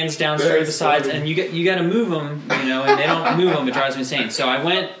robot hands down straight to the sides, and you got to move them, and they don't move them. It drives me insane. So I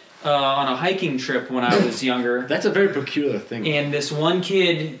went on a hiking trip when I was younger. That's a very peculiar thing. And this one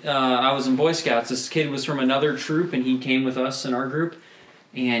kid, I was in Boy Scouts. This kid was from another troop, and he came with us in our group,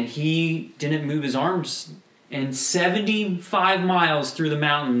 and he didn't move his arms. And 75 miles through the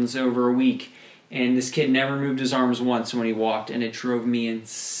mountains over a week, and this kid never moved his arms once when he walked, and it drove me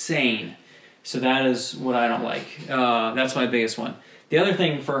insane. So that is what I don't like. That's my biggest one. The other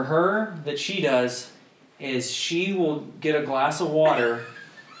thing for her that she does is she will get a glass of water,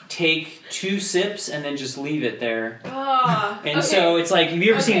 take 2 sips, and then just leave it there. So it's like, have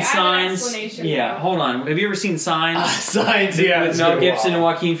you ever seen Signs? Yeah, hold on. Have you ever seen Signs? Signs, yeah. With Mel Gibson and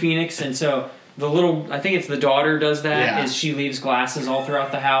Joaquin Phoenix, and so... I think it's the daughter does that, is she leaves glasses all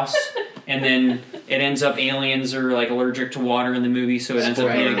throughout the house. and then it ends up aliens are like allergic to water in the movie, so it ends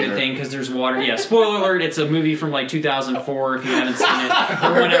up being a good thing because there's water. Yeah, spoiler alert, it's a movie from like 2004 if you haven't seen it,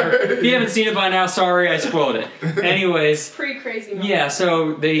 or whatever. If you haven't seen it by now, sorry, I spoiled it. Anyways. Pretty crazy moment. Yeah,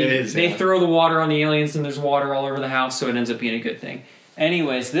 so they throw the water on the aliens and there's water all over the house, so it ends up being a good thing.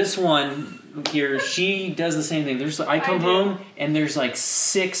 Anyways, this one here, she does the same thing. I come home and there's like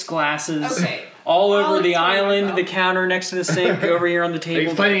 6 glasses all over the island, the counter next to the sink, over here on the table. Are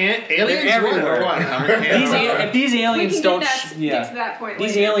you fighting aliens? They're everywhere. If these aliens don't, get to that point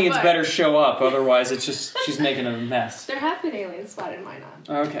these later, aliens better show up. Otherwise, it's just she's making a mess. There have been aliens spotted in my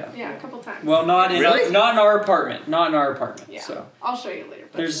not. Okay. Yeah, a couple times. Well, not in our apartment. Not in our apartment. Yeah. So I'll show you later.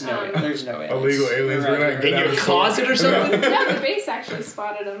 But, there's no aliens. Illegal aliens. In your closet or something? Yeah, the base actually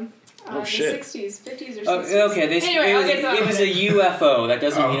spotted them. In the 60s, 50s or 60s. Okay, it was a UFO. That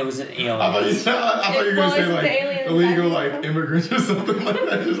doesn't mean it was an alien. I thought you were going to say like illegal like immigrants or something like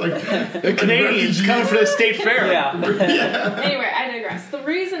that. Just like the Canadians coming for the state fair. Yeah. Anyway, I digress. The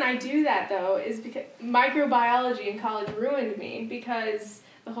reason I do that though is because microbiology in college ruined me because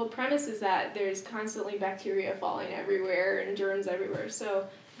the whole premise is that there's constantly bacteria falling everywhere and germs everywhere. So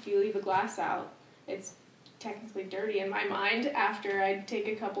if you leave a glass out, it's technically dirty in my mind after I take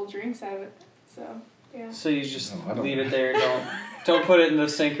a couple drinks out of it. So, yeah. So you just leave it there. Don't put it in the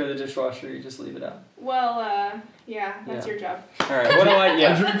sink or the dishwasher. You just leave it out. Well, yeah, that's your job. All right. What do I?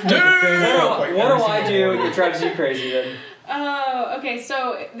 Yeah. What do I do? It drives you crazy then. Oh, okay.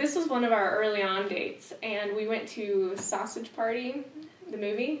 So this was one of our early on dates, and we went to Sausage Party. The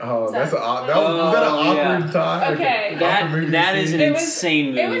movie? Oh, was that an awkward time? Okay. That is an insane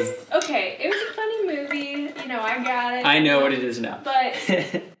movie. It was a funny movie. You know, I got it. I know what it is now. But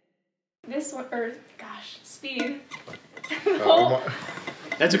this one, Speed.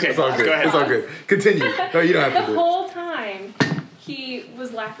 That's okay. It's all good. Go ahead. It's all good. Continue. No, you don't have to do it. The whole time, he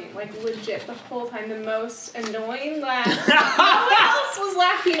was laughing, like legit, the whole time. The most annoying laugh. No one else was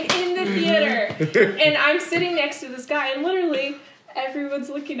laughing in the theater. And I'm sitting next to this guy, and literally everyone's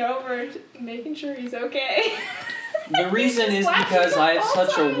looking over, making sure he's okay. The reason is because I have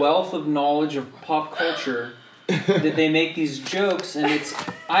such a wealth of knowledge of pop culture that they make these jokes, and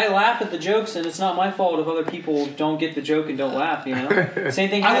I laugh at the jokes, and it's not my fault if other people don't get the joke and don't laugh, you know? Same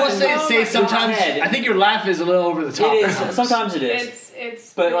thing happens. I will say sometimes, I think your laugh is a little over the top. It is. Sometimes it is.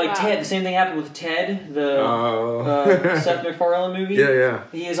 It's but like Ted, the same thing happened with Ted, the Seth MacFarlane movie. Yeah.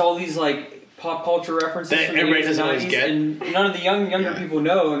 He has all these like pop culture references that from the 80s and 90s, and none of the younger people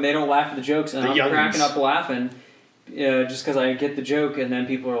know, and they don't laugh at the jokes, and I'm cracking up laughing just because I get the joke, and then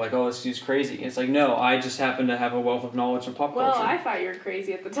people are like, oh, this dude's crazy. It's like, no, I just happen to have a wealth of knowledge in pop culture. Well, I thought you were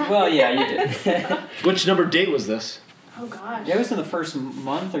crazy at the time. Well, yeah, you did. Which number date was this? Oh, gosh. It was in the first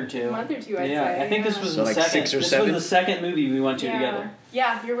month or two. I'd say. I think this was so the like second. 6 or this 7? was the second movie we went to together.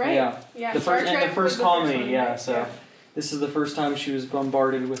 Yeah, you're right. Yeah. The first comedy, so... This is the first time she was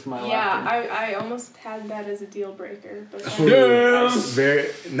bombarded with my laughter. Yeah, I almost had that as a deal breaker. But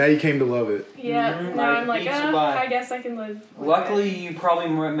now you came to love it. Yeah, now I'm like, I guess I can live with Luckily, you probably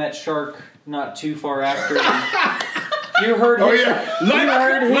met Shark not too far after. You heard his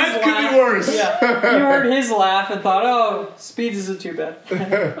Life could be worse. Yeah, you heard his laugh and thought, oh, Speeds isn't too bad.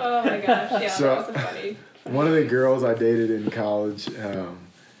 Oh my gosh, yeah, that was funny. One of the girls I dated in college...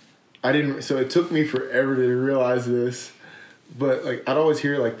 so it took me forever to realize this, but like I'd always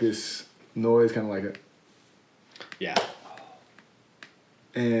hear like this noise, kind of like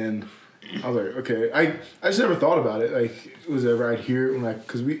and I was like, okay, I just never thought about it. Like it was ever I'd hear it when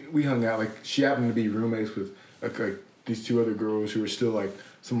because we hung out. Like she happened to be roommates with like these 2 other girls who were still like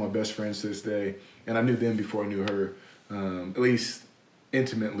some of my best friends to this day, and I knew them before I knew her, at least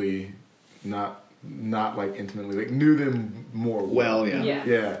intimately, not like intimately, like knew them more well.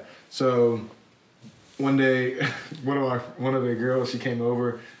 Yeah. So one day, one of the girls, she came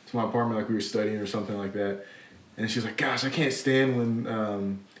over to my apartment like we were studying or something like that, and she was like, "Gosh, I can't stand when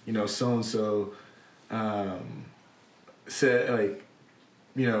so and so said like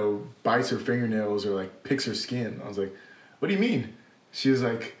bites her fingernails or like picks her skin." I was like, "What do you mean?" She was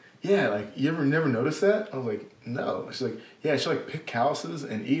like, "Yeah, like you never noticed that?" I was like, "No." She's like, "Yeah, she like pick calluses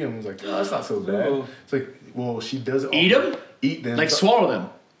and eat them." I was like, "Oh, that's not so bad." Ooh. It's like, well, she does it. Eat them? Eat them. Like swallow them.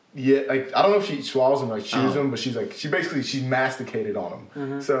 Yeah, like I don't know if she swallows them, like chews them, but she's like she masticated on them.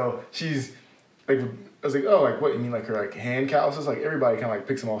 Mm-hmm. So she's like, I was like, oh, like what you mean, like her like hand calluses? Like everybody kind of like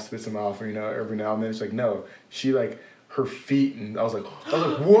picks them off, spits them off, or every now and then. It's like no, she like her feet, and I was like,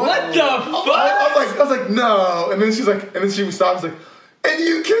 what? What the fuck? I was like, no, and then she stopped, like, and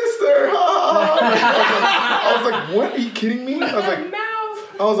you kissed her. I was like, what? Are you kidding me? I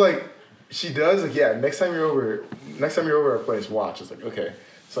was like, she does. Like, yeah. Next time you're over our place, watch. It's like, okay.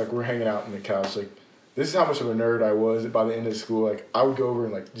 it's like we're hanging out on the couch. Like, this is how much of a nerd I was by the end of school. Like, I would go over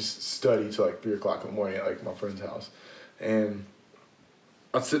and like just study till like 3 o'clock in the morning at like my friend's house, and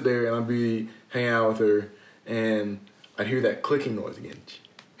I'd sit there and I'd be hanging out with her, and I'd hear that clicking noise again.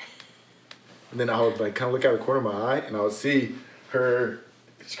 And then I would like kind of look out the corner of my eye, and I would see her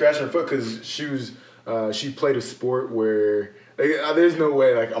scratching her foot because she played a sport where like, there's no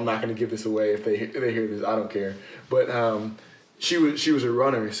way like I'm not gonna give this away if they hear this. I don't care. But she was a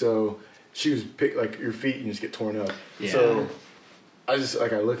runner, so she was pick like your feet and just get torn up. Yeah. So I just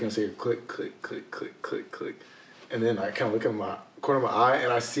like I look and I see her click click click click click click, and then I kind of look at my corner of my eye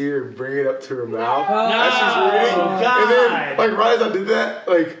and I see her bring it up to her mouth as she's reading. God. And then like right as I did that,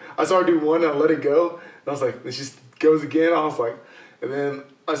 like I saw her do one and I let it go. And I was like, then she just goes again. I was like, and then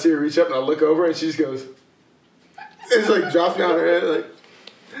I see her reach up and I look over and she just goes, it's like drops me on her head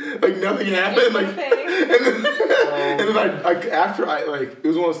like nothing happened. Like, and then I after I like it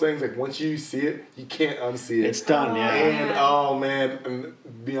was one of those things like once you see it, you can't unsee it. It's done, yeah. And oh man, and to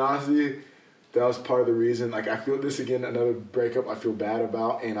be honest with you, that was part of the reason. Like I feel this again, another breakup I feel bad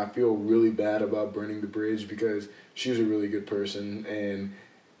about, and I feel really bad about burning the bridge because she was a really good person, and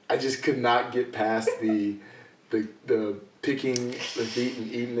I just could not get past the picking the feet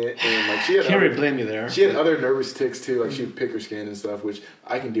and eating it, and like she had Can't really blame you there. She had other nervous tics too, like she would pick her skin and stuff, which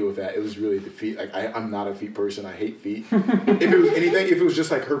I can deal with that. It was really the feet. Like I'm not a feet person. I hate feet. If it was anything, if it was just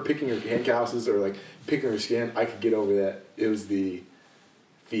like her picking her hand calluses or like picking her skin, I could get over that. It was the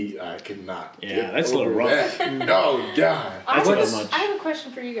feet I could not. Yeah, that's a little rough. Oh God. I That's a have bit much. I have a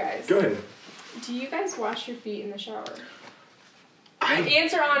question for you guys. Go ahead. Do you guys wash your feet in the shower? I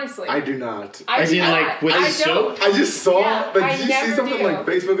Answer honestly. I do not. I As do in, not. like, with I soap? don't. I just saw. Yeah, like, I did you see never something do. like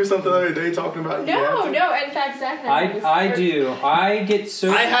Facebook or something the other day talking about? No. In fact, Zach and I do. I get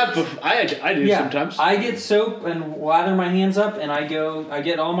soap. I do sometimes. I get soap and lather my hands up, and I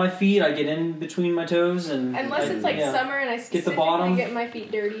get all my feet. I get in between my toes, and Unless it's like summer and I specifically bottom. get my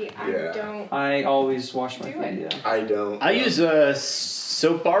feet dirty, I don't. I always wash my Do feet. it. Yeah. I don't. I use a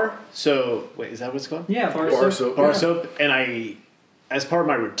soap bar. So wait, is that what it's called? Yeah, Bar soap. Bar soap, and as part of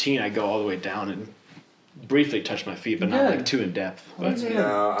my routine, I go all the way down and briefly touch my feet, but not like too in depth. But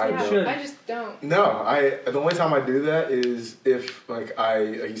No, I Yeah, don't. I just don't. No, the only time I do that is if like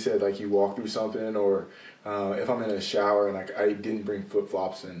like you said, like you walk through something, or if I'm in a shower and like I didn't bring flip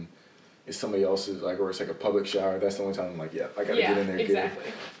flops and it's somebody else's, like, or it's like a public shower. That's the only time I'm like, yeah, I gotta get in there.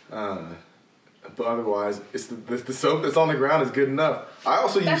 Exactly. But otherwise, it's the soap that's on the ground is good enough. I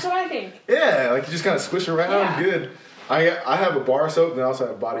also That's use what I think. yeah, like you just kind of squish around, Yeah. good. I have a bar soap and I also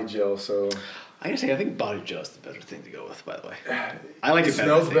have body gel, so I gotta say, I think body gel is the better thing to go with. By the way, I like it it better.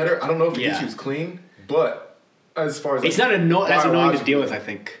 smells I think. better. I don't know if it gets Yeah. you as clean, but as far as It's not as annoying to biologically- deal with. I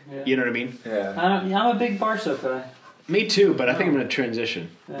think. Yeah. You know what I mean? Yeah, I'm a big bar soap guy. Me too, but I think I'm gonna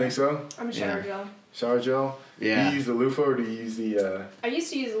transition. think so. I'm a shower gel. Shower gel. Yeah. Do you use the loofah or do you use the? I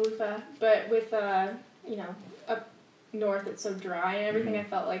used to use a loofah, but with up north it's so dry and everything, I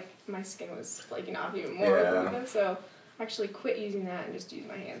felt like my skin was flaking off even more with the Yeah. loofah. So I actually quit using that and just use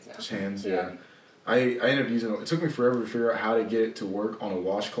my hands now. Hands, yeah. I ended up using it. It took me forever to figure out how to get it to work on a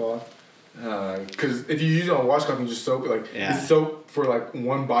washcloth. Because if you use it on a washcloth, you just soap it. Like, it's soap for like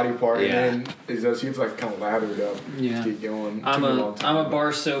one body part, and then so you have to like kind of lather it up to get going. I'm long a time.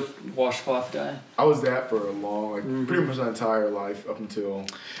 bar soap washcloth guy. I was that for a long, like pretty much my entire life up until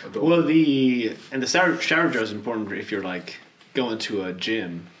adult. Well, the shower gel is important if you're like going to a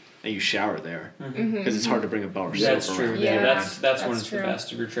gym and you shower there, because it's hard to bring a bar soap That's around. true. Yeah, Yeah, that's when it's true. the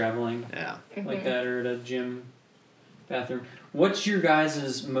best if you're traveling Yeah. like that or at a gym bathroom. What's your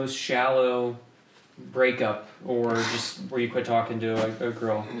guys' most shallow breakup, or just where you quit talking to a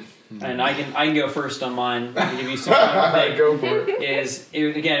girl? And I can go first on mine. I can give you some thing. Go for it.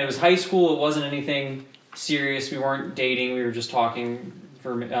 It was high school. It wasn't anything serious. We weren't dating. We were just talking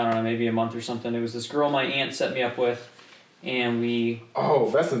for I don't know, maybe a month or something. It was this girl my aunt set me up with, and we. Oh,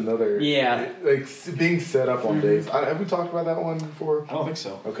 that's another. Yeah. Like being set up on dates. Have we talked about that one before? I don't think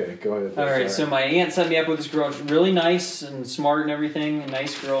so. Okay, go ahead. All right, so my aunt set me up with this girl, really nice and smart and everything, a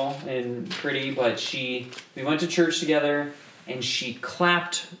nice girl and pretty, but we went to church together, and she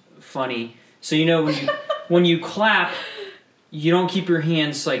clapped funny. So when you clap, you don't keep your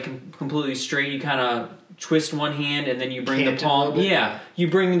hands like completely straight. You kind of twist one hand and then you bring the palm. Yeah, you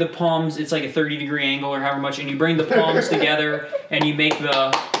bring the palms. It's like a 30-degree angle or however much, and you bring the palms together and you make the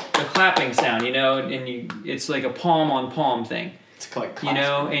clapping sound. And it's like a palm on palm thing. It's like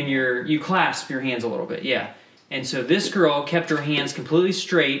And you clasp your hands a little bit. Yeah. And so this girl kept her hands completely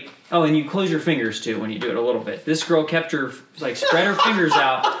straight. Oh, and you close your fingers too when you do it a little bit. This girl kept her spread her fingers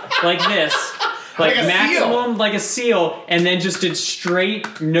out like this. like a maximum, like a seal, and then just did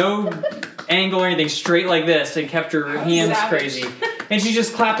straight, no angle or anything, straight like this, and kept her hands crazy. And she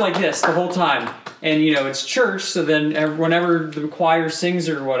just clapped like this the whole time. And it's church, so then whenever the choir sings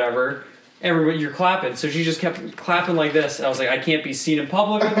or whatever, everybody you're clapping. So she just kept clapping like this. I was like, I can't be seen in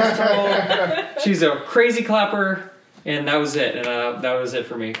public with this girl. She's a crazy clapper. And that was it. And that was it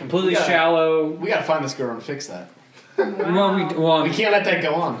for me. Completely shallow. We gotta find this girl and fix that. Wow. We can't let that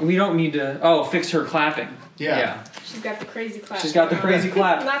go on. We don't need to. Fix her clapping. Yeah. She's got the crazy clap. She's got the crazy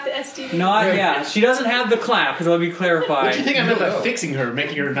clap. Not the STD. Yeah. She doesn't have the clap. Let me clarify. What do you think I meant by fixing her,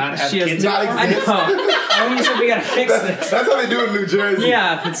 making her not have kids? I know. I mean, so we gotta fix this. That's how they do it in New Jersey.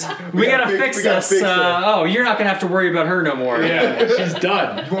 Yeah, we gotta fix this. You're not gonna have to worry about her no more. Yeah, she's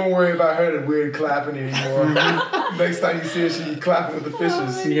done. You won't worry about her weird clapping anymore. Next time you see her, she clapping with the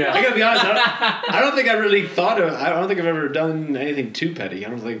fishes. Yeah. I gotta be honest. I don't think I really thought of. I don't think I've ever done anything too petty. I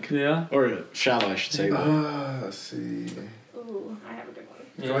don't think. Yeah. Or shallow, I should say. Let's see. Ooh, I have a good one.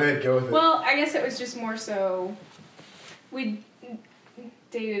 Yeah. Go ahead, go with it. Well, I guess it was just more so. We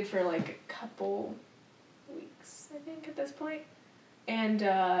dated for like a couple weeks, I think, at this point,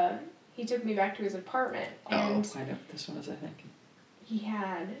 and he took me back to his apartment, and I know what this one is, I think. he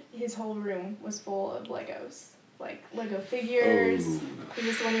had his whole room was full of Legos, like Lego figures. Is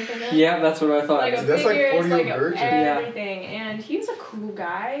this the one you're thinking of? Yeah, that's what I thought. Lego That's like figures, 40-year-old Lego virgin. everything, and he was a cool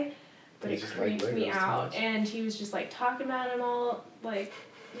guy, but He it just liked creeped me Legos too out, much. and he was just like talking about them all like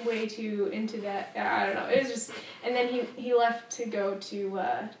way too into that. I don't know. It was just, and then he left to go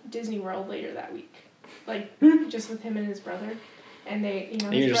to Disney World later that week, like just with him and his brother, and they, And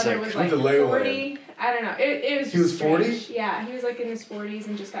you're his just brother like, was went like to Legoland. 40. I don't know. It was. He was just 40? strange. Yeah, he was like in his 40s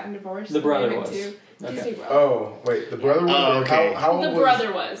and just gotten divorced. The and they brother went was. to Okay. Disney World. Oh, wait, the brother was? Oh, okay. How old The was?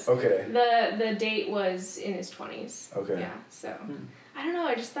 brother was. Okay. The date was in his 20s. Okay. Yeah, so I don't know.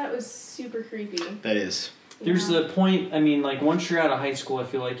 I just thought it was super creepy. That is. There's Yeah. the point. I mean, like once you're out of high school, I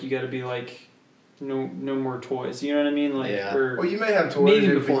feel like you got to be like, no more toys. You know what I mean? Like, Yeah. or Well, you may have toys. Maybe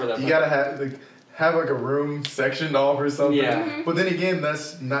but before that, You but- gotta have like a room sectioned off or something. Yeah. But then again,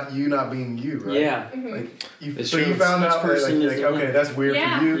 that's not you not being you, right? yeah. Like It's so true. you found Each out that, person like is okay, different. that's weird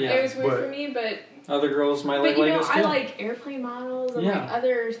Yeah, for you. Yeah. it was weird But- for me, but Other girls might like Legos I too. like airplane models and Yeah. like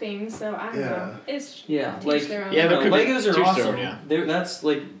other things, so I don't Yeah. know. It's Yeah, teach like their own. Yeah, there could be Legos are two awesome. story, yeah. That's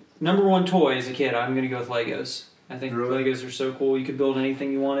like number one toy as a kid. I'm gonna go with Legos. I think Really? Legos are so cool. You could build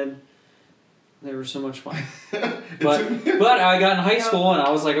anything you wanted. They were so much fun. but I got in high school and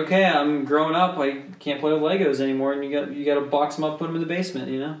I was like, okay, I'm growing up. I can't play with Legos anymore. And you got to box them up, put them in the basement.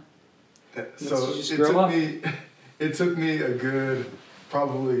 You know. So just it grow took up. me. It took me a good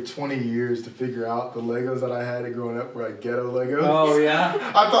probably 20 years to figure out the Legos that I had growing up were like ghetto Legos. Oh yeah.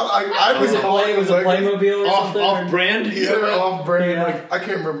 I thought I Was it Playmobil or something? Off brand? Yeah, they're off brand. Yeah. Like I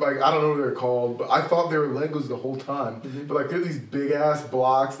can't remember. Like I don't know what they're called, but I thought they were Legos the whole time. Mm-hmm. But like they're these big ass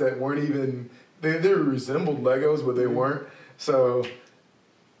blocks that weren't even. They resembled Legos, but they Mm-hmm. weren't. So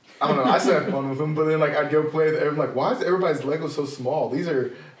I don't know. I still had fun with them, but then like I'd go play with them. I'm like, why is everybody's Lego so small? These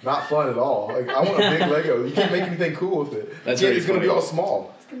are not fun at all. Like I want a big Lego. You can't make anything cool with it. That's Yeah, very it's gonna be funny. all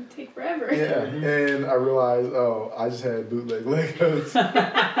small. It's gonna take forever. Yeah, and I realized, oh, I just had bootleg Legos.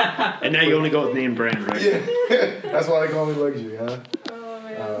 And now you only go with name brand, right? Yeah, that's why they call me luxury, huh? Oh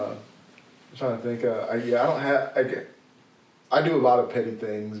man. I'm trying to think. I don't have. I do a lot of petty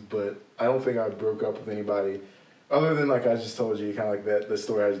things, but I don't think I broke up with anybody, other than like I just told you, kind of like that. The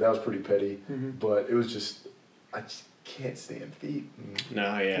story that was pretty petty, but it was just I just can't stand feet.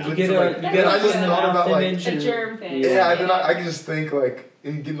 No, yeah. You get So, a like, you I get a just foot in the thought mouth about, like, image A and- germ thing. Yeah, and then I can just think like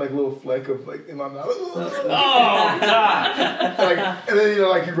and get like a little fleck of like in my mouth. Oh, God. Like, and then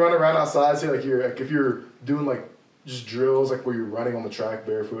like you run around outside. Say like you're like if you're doing like just drills like where you're running on the track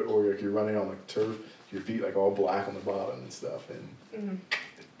barefoot or like you're running on like turf, your feet like all black on the bottom and stuff, and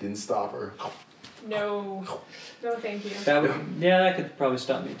it didn't stop her. No. No, thank you. That could probably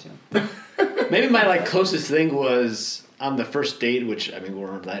stop me too. Maybe my like closest thing was on the first date, which I mean we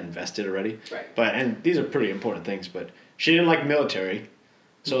weren't that invested already. Right. But and these are pretty important things. But she didn't like military,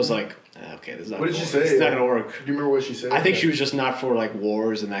 so it's like okay, this is not. What did she say? It's not gonna work. Do you remember what she said? I think she was just not for like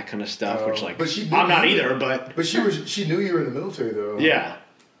wars and that kind of stuff. Which like but she knew I'm not you- either. But But she knew you were in the military though. yeah.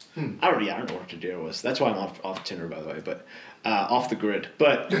 I don't know what to do was. That's why I'm off Tinder, by the way, but off the grid.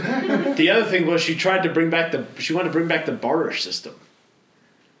 But the other thing was she wanted to bring back the barter system.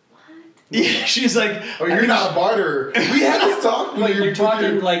 What? Yeah, she's like, Oh, you're not a barterer. We had this talk. when Like you you're put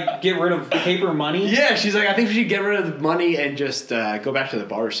talking your- like get rid of paper money. yeah, she's like, I think we should get rid of the money and just go back to the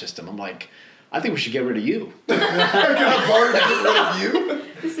barter system. I'm like, I think we should get rid of you. Can I barter to get rid of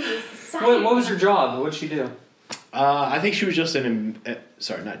you? This is a society. What was her job? What'd she do? I think she was just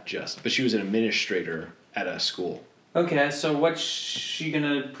but she was an administrator at a school. Okay, so what's she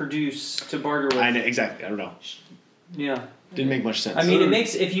gonna produce to barter with? I know, exactly. I don't know. Yeah. Didn't make much sense. I mean, it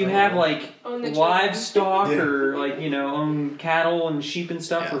makes if you have like Own the livestock Yeah. or like own cattle and sheep and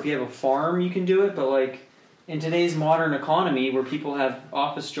stuff, Yeah. or if you have a farm, you can do it. But like in today's modern economy, where people have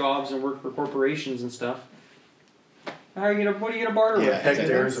office jobs and work for corporations and stuff, what are you gonna barter with?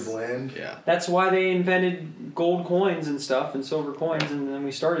 Hectares of land. Yeah. That's why they invented gold coins and stuff and silver coins, and then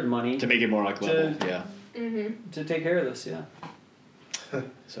we started money To make it more like level. Yeah. Mm-hmm. to take care of this. Yeah.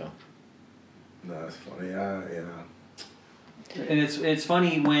 So. No, that's funny. Yeah. And it's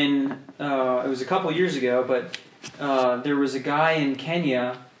funny when it was a couple years ago, but there was a guy in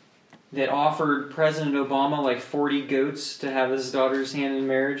Kenya that offered President Obama like 40 goats to have his daughter's hand in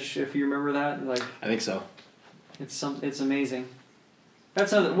marriage. If you remember that, like I think so. it's amazing.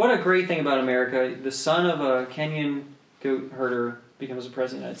 What a great thing about America. The son of a Kenyan goat herder becomes the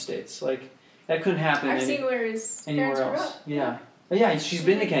president of the United States. Like that couldn't happen I've seen where his anywhere parents grew else. up. Yeah. But yeah, she's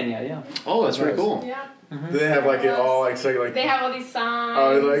been to Kenya. Yeah. Oh, that's very cool. Yeah. Do they have like it all like say like They have all these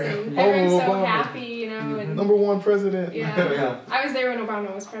signs. like, and oh, everyone's so Obama. happy, and #1 president? yeah. I was there when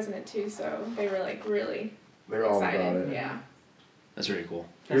Obama was president too, so they were like really They're all excited. about it. Yeah. That's really cool.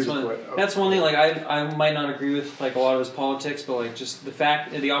 That's one thing. Like I might not agree with like a lot of his politics, but like just the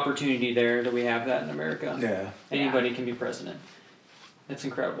fact, the opportunity there that we have that in America. Yeah. Anybody can be president. It's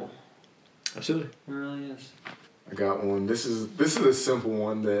incredible. Absolutely. It really is. I got one. This is a simple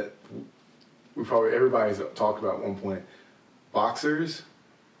one that everybody's talked about at one point. Boxers,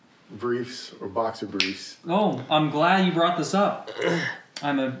 briefs, or boxer briefs. Oh, I'm glad you brought this up.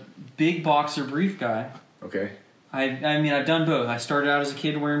 I'm a big boxer brief guy. Okay. I mean, I've done both. I started out as a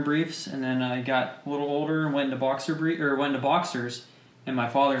kid wearing briefs, and then I got a little older and went into boxers. And my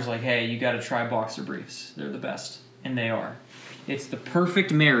father's like, "Hey, you got to try boxer briefs. They're the best," and they are. It's the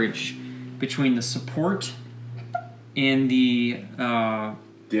perfect marriage between the support and the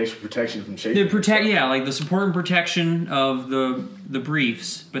extra protection from shaking. like the support and protection of the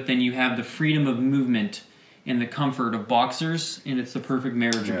briefs, but then you have the freedom of movement and the comfort of boxers, and it's the perfect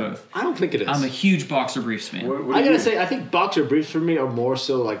marriage of both. I don't think it is. I'm a huge boxer briefs fan. What I do gotta you- say, I think boxer briefs for me are more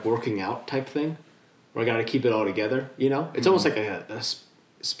so like working out type thing, where I gotta keep it all together. It's almost like a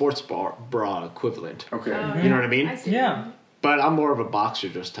sports bra equivalent. Okay. You know what I mean? I see. Yeah. But I'm more of a boxer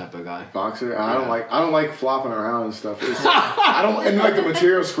just type of guy. Boxer. I don't like flopping around and stuff. I don't and like the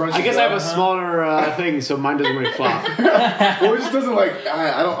material scrunches. I guess I have a up. smaller thing, so mine doesn't really flop. Well, it just doesn't like.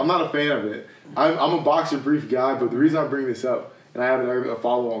 I'm not a fan of it. I'm a boxer brief guy, but the reason I bring this up, and I have a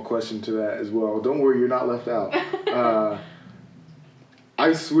follow-on question to that as well. Don't worry, you're not left out.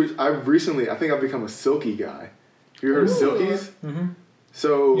 I switched. I've become a silky guy. Have you heard of silkies? Mm-hmm.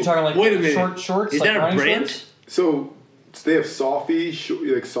 So You're talking like Wait a minute. short shorts? Is like that a running brand? shorts? So they have Softy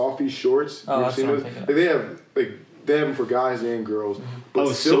shorts. Oh, You ever that's seen what I'm those? thinking of. They have them for guys and girls.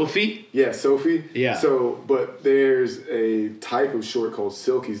 But Sophie? Yeah, Sophie. Yeah. So, but there's a type of short called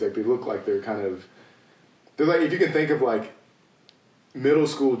silkies. Like they look like they're like if you can think of like middle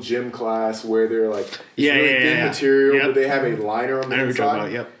school gym class where they're like thin material, Yep. but they have a liner on the I know what you're talking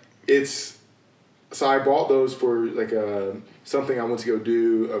inside. about. Yep. It's so I bought those for like something I went to go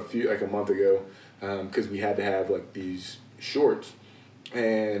do a month ago because we had to have like these shorts,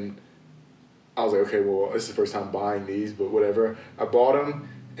 and I was like, okay, well, this is the first time buying these, but whatever. I bought them,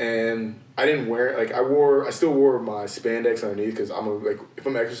 and I didn't wear like I still wore my spandex underneath because if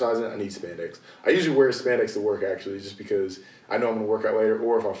I'm exercising, I need spandex. I usually wear spandex to work actually, just because I know I'm gonna work out later,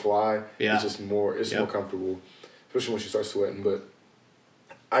 or if I fly, it's just more comfortable, especially once you start sweating. But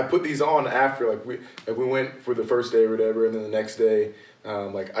I put these on after we went for the first day or whatever, and then the next day,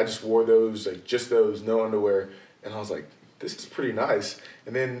 I just wore those just those, no underwear, and I was like, this is pretty nice.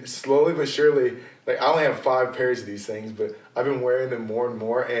 And then slowly but surely, I only have 5 pairs of these things, but I've been wearing them more and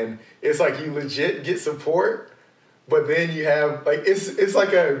more, and it's like you legit get support, but then you have it's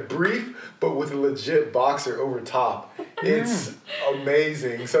like a brief, but with a legit boxer over top. It's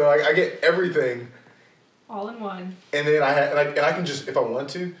amazing. So I get everything. All in one. And then I can just, if I want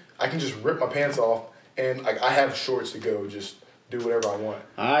to, I can just rip my pants off, and I have shorts to go just do whatever I want.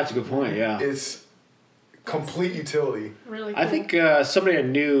 That's a good point. Yeah. It's complete utility. Really cool. I think somebody I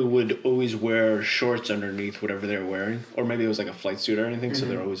knew would always wear shorts underneath whatever they were wearing, or maybe it was like a flight suit or anything, so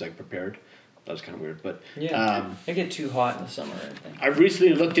they're always prepared. That was kind of weird, but I get too hot in the summer, I think. I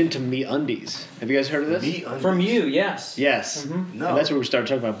recently looked into MeUndies. Have you guys heard of this? From you, yes. Yes. Mm-hmm. No. And that's where we started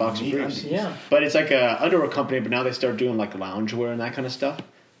talking about boxer briefs. Yeah. But it's like a underwear company, but now they start doing loungewear and that kind of stuff.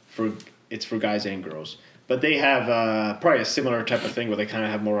 It's for guys and girls. But they have probably a similar type of thing where they kind of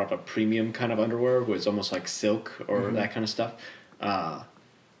have more of a premium kind of underwear, where it's almost like silk or that kind of stuff. I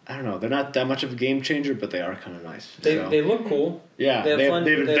don't know. They're not that much of a game changer, but they are kind of nice. They look cool. Yeah, they have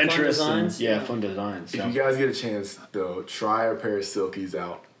adventurous fun designs. and fun designs. So. If you guys get a chance, though, try a pair of Silkies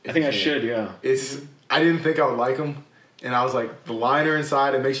out. I think I should. Yeah. I didn't think I would like them, and I was like, the liner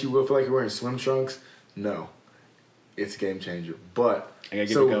inside, it makes you feel like you're wearing swim trunks. No, it's a game changer. But I gotta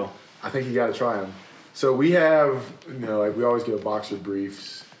give it a go. I think you got to try them. So we have, like we always give boxer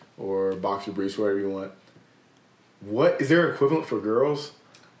briefs or boxer briefs, whatever you want. What is there equivalent for girls?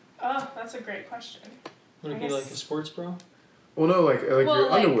 Oh, that's a great question. Would it be like a sports bra? Well, no, like your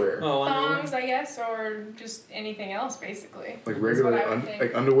underwear. Oh, thongs, I guess, or just anything else, basically. Like regular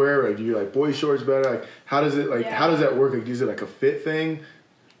like underwear, or do you like boy shorts better? Like how does it how does that work? Like is it like a fit thing?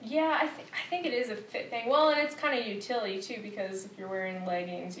 Yeah, I think it is a fit thing. Well, and it's kind of utility too, because if you're wearing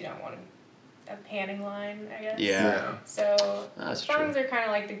leggings, you don't want a panning line, I guess. Yeah. So that's thongs true. are kind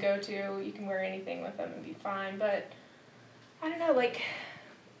of like the go-to. You can wear anything with them and be fine. But I don't know, like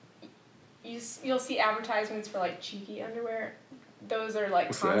you'll see advertisements for like cheeky underwear. Those are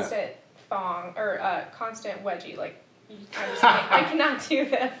like constant thong or constant wedgie. Like I cannot do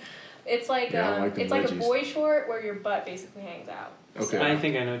that. It's like it's like a boy short where your butt basically hangs out. Okay. So, I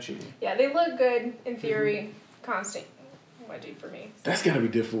think I know what you mean. yeah, they look good in theory. Constant wedgie for me. That's gotta be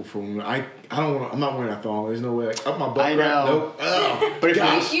difficult for me. I don't want. I'm not wearing a thong. There's no way. Like, up my butt. I know. Nope. Oh, But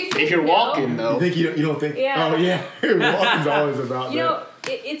if you're walking you though, think you don't think? Yeah. Oh yeah. Walking's always about You that. know,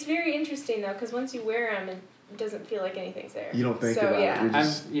 it's very interesting though, because once you wear them, it doesn't feel like anything's there. You don't think so, about yeah. it. You're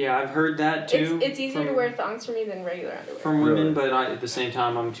just, I've heard that too. It's easier to wear thongs for me than regular underwear. from women, Really? but at the same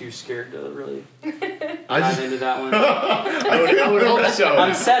time, I'm too scared to really I dive just into that one. I would hope so.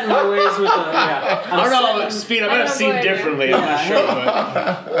 I'm setting my ways with the I don't know, Speed. I might have seen differently. I'm not sure,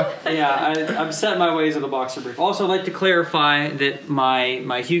 but I'm setting my ways with a boxer brief. Also, I'd like to clarify that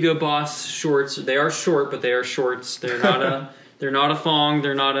my Hugo Boss shorts, they are short, but they are shorts. They're not a thong.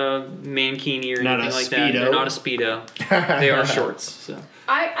 They're not a mankini or Not anything a like that. They're Speedo. not a Speedo. They are shorts. So.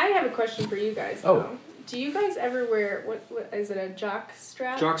 I have a question for you guys. Oh. Though. Do you guys ever wear what is it, a jock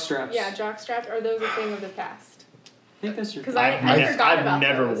strap? Jock straps. Yeah, jock straps. Are those a thing of the past? I think that's your. Because I forgot about I've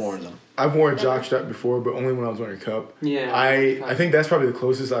never those. worn them. I've worn a jock strap before, but only when I was wearing a cup. Yeah. I think that's probably the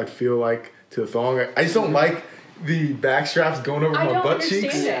closest I'd feel like to a thong. I just don't like the back straps going over I my don't butt understand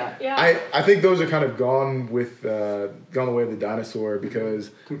cheeks. it. Yeah. I think those are kind of gone the way of the dinosaur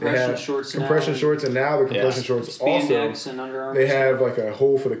because Compression they have shorts compression now. shorts, and now the compression shorts Spandex also and underarms. they have like a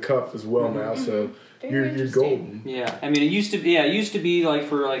hole for the cup as well now, so Very you're interesting. golden. Yeah, I mean, it used to be like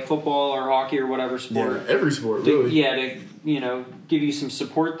for like football or hockey or whatever sport. Yeah, every sport To, really. to give you some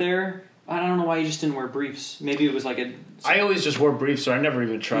support there. I don't know why you just didn't wear briefs. Maybe it was like a. I always just wore briefs, so I never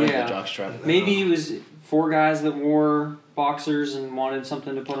even tried Yeah. the jockstrap. Maybe it was for guys that wore boxers and wanted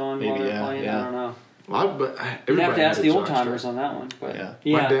something to put on while Maybe, they're yeah, playing. yeah. I don't know. You'd You'd have to ask the old timers on that one. But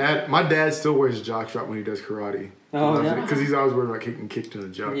Yeah. My dad still wears a jockstrap when he does karate. Oh, yeah? Because he's always worried about getting kicked in the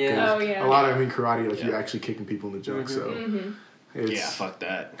junk. Yeah. 'Cause Oh, yeah. A lot of karate, like Yeah. you're actually kicking people in the junk. So it's, Yeah, fuck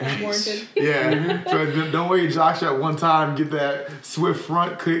that. Unwarranted. Yeah, so don't wear your jockstrap one time. Get that swift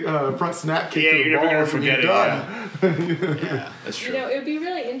front snap kick Yeah, to the you're never gonna balls and forget you're it, done. Yeah, that's true. You know, it would be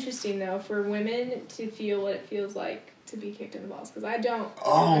really interesting though for women to feel what it feels like to be kicked in the balls, because I don't.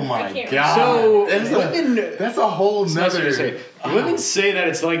 Oh I my can't god! So that's that's a whole It's nice nother. to say. Women say that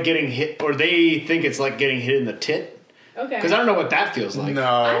it's like getting hit, or they think it's like getting hit in the tit. Okay. Because I don't know what that feels like. No,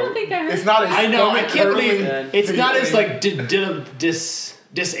 I don't think I heard it's not. I know. I can't believe it's not as feeling. like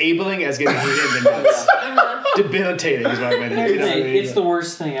disabling as getting hit in the nuts. Debilitating is what I meant. You know what I mean? It's the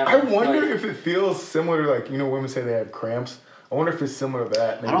worst thing ever. I wonder if it feels similar to women say they have cramps. I wonder if it's similar to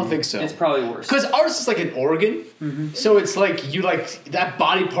that. I don't think so. It's probably worse. Because ours is like an organ, so it's like you that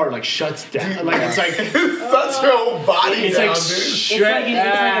body part like shuts down. Like it's like It's such your whole body it's down, like dude. It's like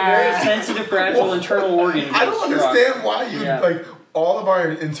a very sensitive, fragile internal organ. I don't Struck. understand why you Yeah. all of our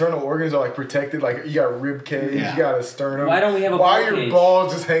internal organs are protected. Like you got a rib cage, Yeah. you got a sternum. Why don't we have a Why ball are your cage?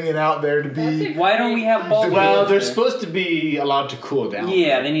 balls just hanging out there to be? That's a- Why don't we have ball? well, they're cages? supposed to be allowed to cool down.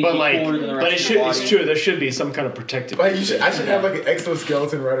 Yeah, they need but to be like, cooler than the rest but of it's your body. true. There should be some kind of protective. I should have like an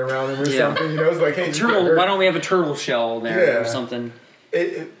exoskeleton right around them or Yeah. something. It's like, hey, you get Turtle. hurt. Why don't we have a turtle shell there Yeah. or something?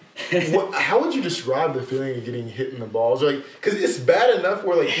 How would you describe the feeling of getting hit in the balls? Like, because it's bad enough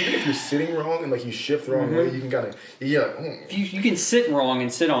where like even if you're sitting wrong and like you shift the wrong way, you can kind of You can sit wrong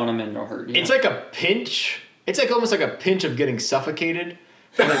and sit on them and it'll hurt. It's like a pinch. It's like almost like a pinch of getting suffocated,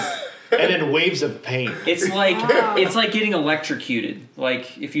 and then waves of pain. It's like getting electrocuted.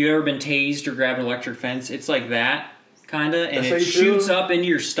 Like if you've ever been tased or grabbed an electric fence, it's like that kind of, and That's how it you shoots feel? up into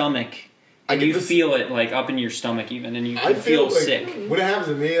your stomach, And you feel it like up in your stomach even, and you I feel like, sick. When it happens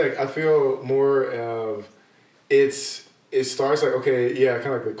to me, like I feel more of it starts like, okay, yeah,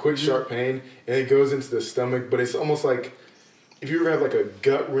 kind of like the quick sharp pain, and it goes into the stomach, but it's almost like if you ever have like a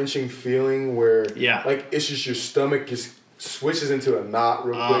gut wrenching feeling where like it's just your stomach just switches into a knot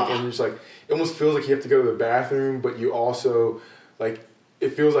real quick, and you're just like it almost feels like you have to go to the bathroom, but you also like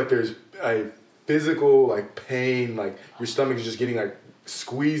it feels like there's a physical like pain, like your stomach is just getting like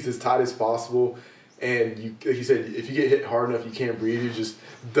squeezed as tight as possible, and you, like you said, if you get hit hard enough you can't breathe, you're just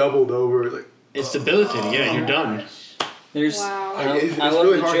doubled over, like it's debilitating. Yeah, you're done. There's Wow. I love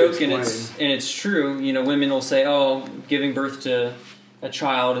really the hard joke, to and explain. it's true. You know, women will say, "Oh, giving birth to a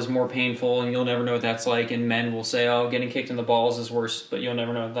child is more painful, and you'll never know what that's like." And men will say, "Oh, getting kicked in the balls is worse, but you'll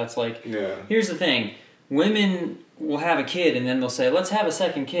never know what that's like." Yeah. Here's the thing: women will have a kid, and then they'll say, "Let's have a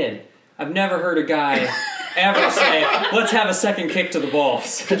second kid." I've never heard a guy ever say, "Let's have a second kick to the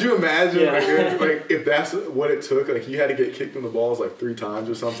balls." Could you imagine like if that's what it took, like you had to get kicked in the balls like 3 times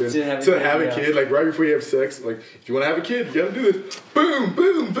or something to have a kid, like right before you have sex, like if you want to have a kid, you gotta do this. Boom,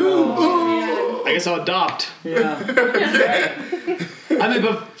 boom, boom. Oh, I guess I'll adopt. Yeah. I mean,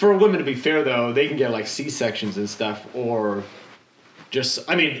 but for women, to be fair though, they can get like C-sections and stuff, or just,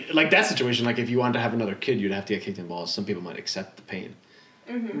 I mean, like that situation, like if you wanted to have another kid, you'd have to get kicked in the balls. Some people might accept the pain.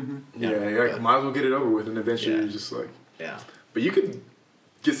 Yeah, like might as well get it over with, and eventually you're just like, But you could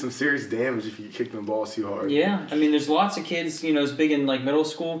get some serious damage if you get kicked in the balls too hard. Yeah, I mean, there's lots of kids, you know, it's big in like middle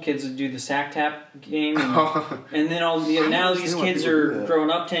school, kids that do the sack tap game, and then now these kids are growing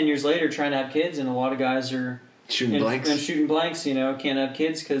up 10 years later trying to have kids, and a lot of guys are shooting blanks, you know, can't have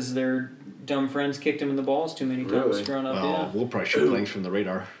kids because their dumb friends kicked them in the balls too many times growing up. Well, we'll probably shoot blanks from the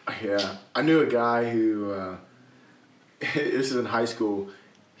radar. Yeah, I knew a guy who, this is in high school,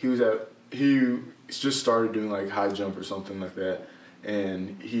 he just started doing like high jump or something like that,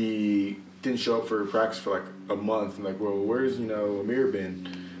 and he didn't show up for practice for like a month. And like, well, where's Amir been?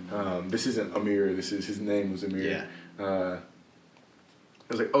 This isn't Amir. His name was Amir. I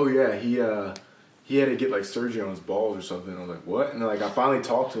was like, oh yeah, he had to get like surgery on his balls or something. I was like, what? And then like I finally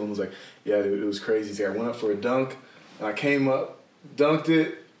talked to him. I was like, yeah, dude, it was crazy. He's like, I went up for a dunk, and I came up, dunked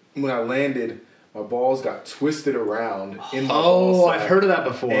it. When I landed, my balls got twisted around in my ball sack, I've heard of that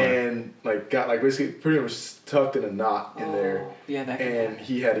before. And like got like basically pretty much tucked in a knot in there. Yeah, that and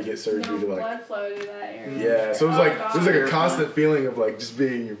he had to get surgery to like blood flow to that area. Yeah, so it was like a constant feeling of like just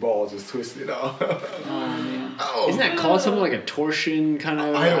being your balls just twisted off. Isn't that called something like a torsion kind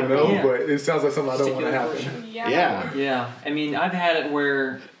of? I don't know, but it sounds like something I don't want to happen. Yeah. I mean, I've had it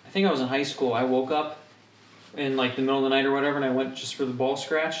where I think I was in high school. I woke up in like the middle of the night or whatever, and I went just for the ball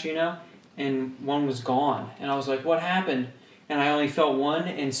scratch, you know, and one was gone, and I was like, "What happened?" And I only felt one,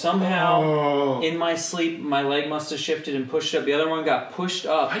 and somehow in my sleep, my leg must have shifted and pushed up. The other one got pushed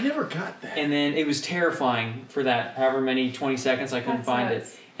up. I never got that. And then it was terrifying for that however many 20 seconds I couldn't find it.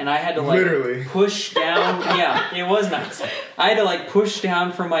 And I had to literally push down. Yeah, it was nuts. I had to push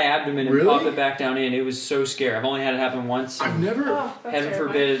down from my abdomen and pop it back down in. It was so scary. I've only had it happen once. I've never. Heaven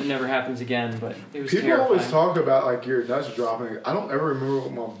forbid it never happens again. But it was People terrifying. always talk about like your nuts dropping. I don't ever remember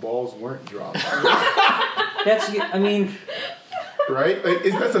when my balls weren't dropping. I mean. Right? Like,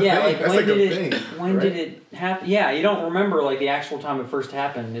 that's a thing. That's like a thing. When did it happen? Yeah, you don't remember like the actual time it first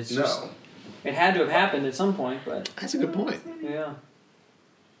happened. It's just it had to have happened at some point. But that's a good point. Yeah.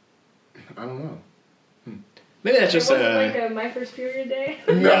 I don't know. Maybe that's just like my first period day.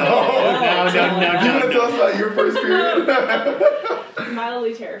 No. You want to tell us about your first period?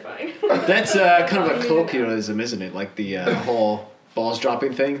 Mildly terrifying. That's kind of a colloquialism, isn't it? Like the whole balls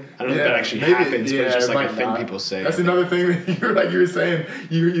dropping thing. I don't know if that actually happens, but it's just like a thing people say. That's another thing that you were saying.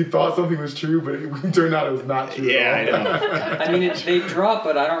 You thought something was true, but it turned out it was not true. Yeah, I know. I mean, they drop,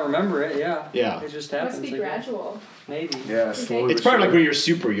 but I don't remember it. Yeah. Yeah. It just happens. It must be gradual. Maybe. Yeah, slowly. It's probably like when you're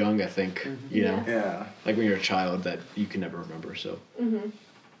super young, I think. Mm-hmm. You know? Yeah. Like when you're a child that you can never remember, so.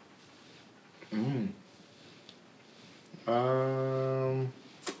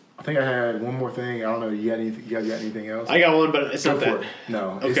 I think I had one more thing. I don't know. You guys got anything else? I got one, but it's not that.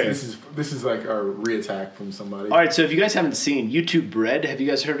 No. Okay. This is like a reattack from somebody. All right. So if you guys haven't seen YouTube Red, have you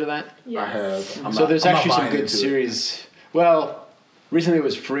guys heard of that? Yeah. I have. There's actually some good series. Well, recently it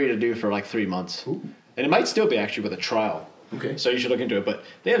was free to do for like 3 months, and it might still be actually with a trial. Okay. So you should look into it. But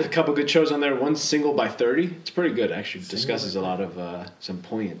they have a couple good shows on there. One's Single by 30. It's pretty good actually. Discusses a lot of some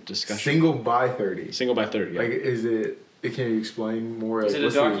poignant discussion. Single by 30. Single by 30. Yeah. Like, is it? Can you explain more? Is it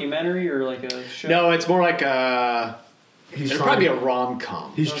a documentary or like a show? No, it's more like a. It'd probably be a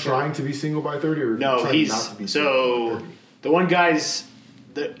rom-com. He's trying to be single by 30, or no? trying not to be single by 30? The one guy's.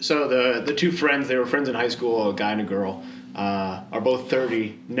 The two friends, they were friends in high school, a guy and a girl. are both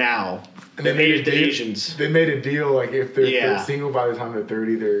 30 now. And they made a it to Asians. They made a deal, like, if they're single by the time they're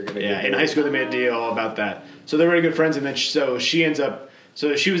 30, they're going to get in high school they made a deal about that. So they're very good friends, and then she ends up...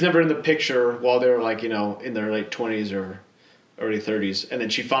 So she was never in the picture while they were, like, in their late 20s or early 30s, and then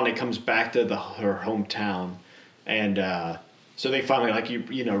she finally comes back to her hometown, and so they finally, like,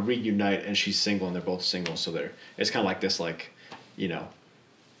 reunite, and she's single, and they're both single, so it's kind of like this, like,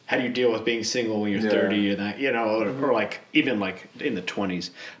 how do you deal with being single when you're 30 and that, or like even like in the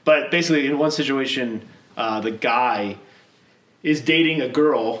 20s. But basically in one situation, the guy is dating a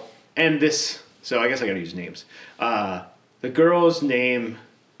girl, and so I guess I gotta use names. The girl's name,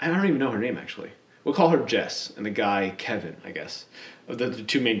 I don't even know her name actually. We'll call her Jess, and the guy Kevin, I guess, of the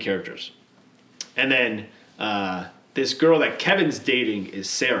two main characters. And then this girl that Kevin's dating is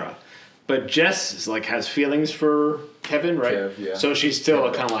Sarah. But Jess is, like, has feelings for Kevin, right? Kev, yeah. So she's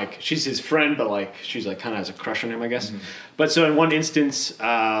still kind of like, she's his friend, but like she's like kind of has a crush on him, I guess. Mm-hmm. But so in one instance,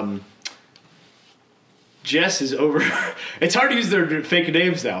 Jess is over. It's hard to use their fake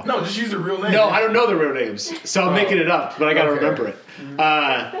names now. No, just use their real name. No, I don't know their real names, so I'm making it up, but I got to remember it.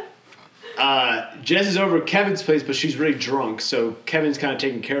 Jess is over at Kevin's place, but she's really drunk, so Kevin's kind of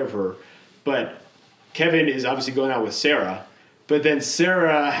taking care of her. But Kevin is obviously going out with Sarah. But then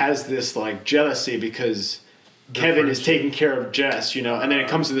Sarah has this, like, jealousy because Kevin is taking care of Jess, and then it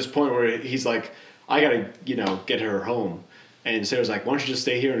comes to this point where he's like, I gotta, get her home. And Sarah's like, why don't you just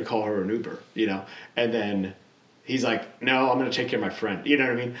stay here and call her an Uber, And then he's like, no, I'm gonna take care of my friend, you know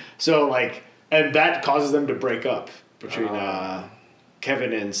what I mean? So, like, and that causes them to break up between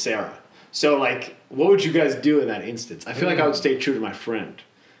Kevin and Sarah. So, like, what would you guys do in that instance? I feel like I would stay true to my friend.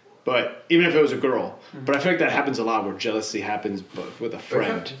 But even if it was a girl, but I feel like that happens a lot where jealousy happens with a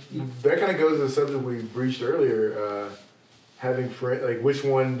friend. That kind of goes to the subject we breached earlier. Having friend, like, which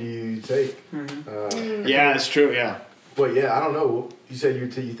one do you take? Yeah, it's true. Yeah. But yeah, I don't know. You said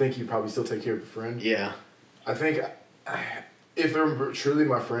you think you probably still take care of your friend. Yeah. I think if they're truly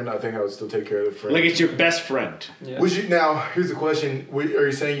my friend, I think I would still take care of the friend. Like, it's your best friend. Yeah. Would you now? Here's the question: are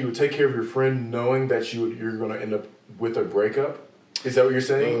you saying you would take care of your friend knowing that you're going to end up with a breakup? Is that what you're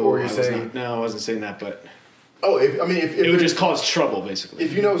saying, or you're saying? No, I wasn't saying that, but. Oh, if it would just cause trouble, basically.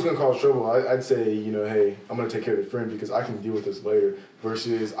 If you know it's going to cause trouble, I'd say, hey, I'm going to take care of the friend because I can deal with this later.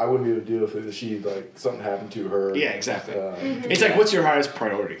 Versus, I wouldn't be able to deal with it if she, like, something happened to her. Yeah, exactly. It's like, what's your highest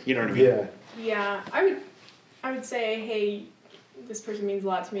priority? You know what I mean? Yeah. Yeah, I would say, hey, this person means a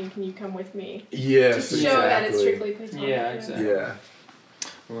lot to me. Can you come with me? Yes, to show that it's strictly platonic. Yeah, exactly. Yeah.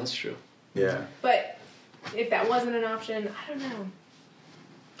 Well, that's true. Yeah. But if that wasn't an option, I don't know.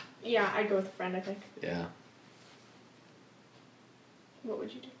 Yeah, I'd go with a friend, I think. Yeah. What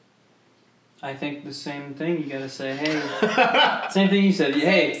would you do? I think the same thing. You gotta say, hey. Same thing you said.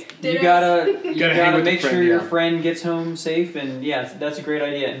 Hey, you gotta make sure your friend gets home safe, and yeah, that's a great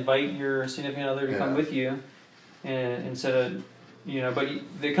idea. Invite your significant other to come with you, and instead of, But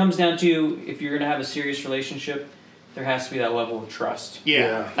it comes down to, if you're gonna have a serious relationship, there has to be that level of trust.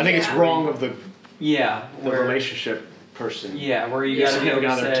 Yeah. I think it's wrong of the relationship person. Yeah, where you gotta be able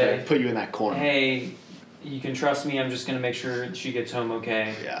to say, to put you in that corner. Hey, you can trust me. I'm just gonna make sure she gets home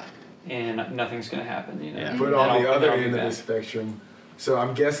okay. Yeah. And nothing's gonna happen. Yeah. But on the other end of the spectrum, so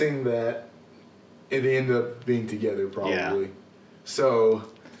I'm guessing that they end up being together probably. Yeah. So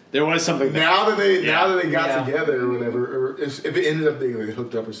there was something now that they got together or whatever, or if it ended up being like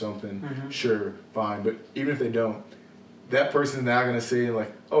hooked up or something, sure, fine. But even if they don't, that person's now gonna say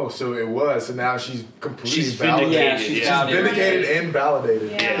like, oh, so it was. So now she's completely validated. Yeah, she's vindicated and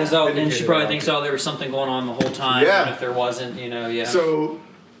validated. Yeah. Because and she probably thinks, there was something going on the whole time. Yeah. And if there wasn't, So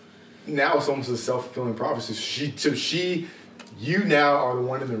now it's almost a self-fulfilling prophecy. You now are the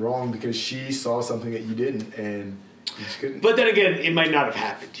one in the wrong because she saw something that you didn't, and you just couldn't. But then again, it might not have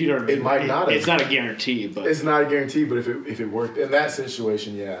happened. You know what I mean? It might not have. It's not a guarantee, but it's not a guarantee. But if it worked in that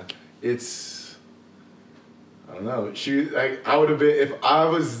situation, it's. I don't know. I would have been, if I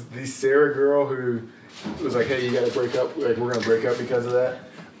was the Sarah girl who was like, hey, you got to break up. Like, we're gonna break up because of that.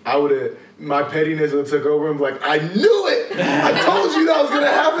 I would have. My pettiness would have took over. I'm like, I knew it. I told you that was gonna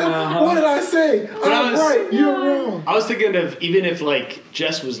happen. What did I say? I'm right. You're wrong. I was thinking of, even if like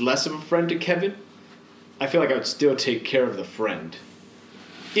Jess was less of a friend to Kevin, I feel like I would still take care of the friend,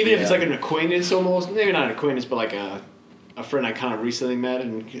 even if it's like an acquaintance almost. Maybe not an acquaintance, but like a friend I kind of recently met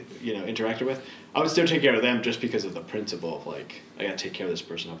and interacted with. I would still take care of them just because of the principle of like, I gotta take care of this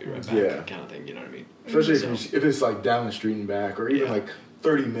person. I'll be right back. Kind of thing. You know what I mean? Especially if it's like down the street and back, or even like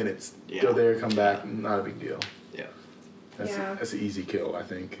 30 minutes. Go there, come back. Not a big deal. Yeah. That's an easy kill, I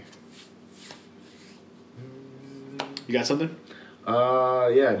think. You got something?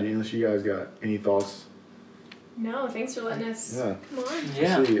 Yeah. Unless you guys got any thoughts. No, thanks for letting us come on.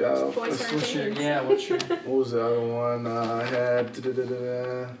 Yeah. Let's see, Voice our opinions. What's your... what was the other one I had?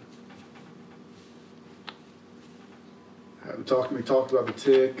 We talked about the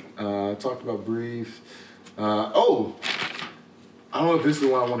tick. Talked about brief. I don't know if this is the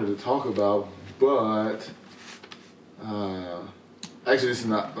one I wanted to talk about, but actually, this is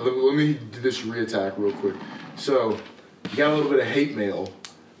not. Let me do this reattack real quick. So, you got a little bit of hate mail.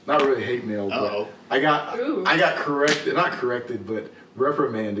 Not really hate mail, but I got corrected, not corrected, but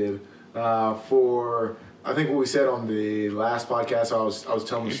reprimanded for I think what we said on the last podcast. I was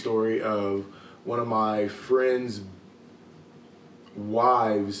telling the story of one of my friends'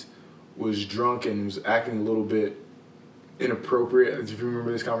 wives was drunk and was acting a little bit inappropriate. If you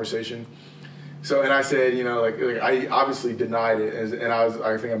remember this conversation. So, and I said, like I obviously denied it, and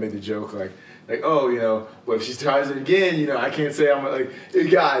I think I made the joke like, well, if she tries it again, I can't say I'm like, hey,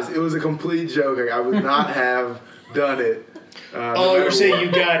 guys, it was a complete joke. Like, I would not have done it. You're saying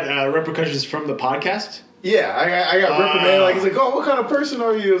you got repercussions from the podcast? Yeah, I got reprimanded. Like, he's like, oh, what kind of person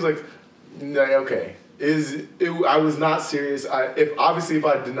are you? I was like, no, okay. I was not serious. If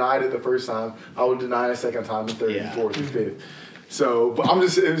I denied it the first time, I would deny it a second time, the third, and fourth, and fifth. So, but I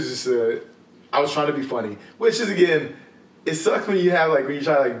was trying to be funny, which is, again, it sucks when you have, when you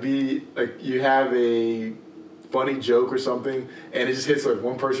try to, be, you have a funny joke or something, and it just hits,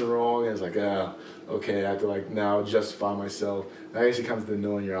 one person wrong, and it's like, okay, I have to, now justify myself. That actually comes to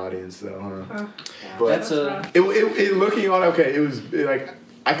knowing your audience, though, huh? But that's it looking on, okay,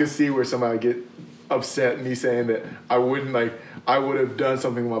 I could see where somebody would get upset me saying that I would have done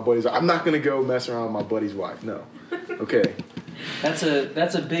something with my buddies. I'm not going to go mess around with my buddy's wife, no. Okay. That's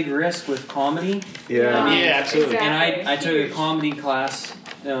a big risk with comedy. Yeah. Yeah, absolutely. And I took a comedy class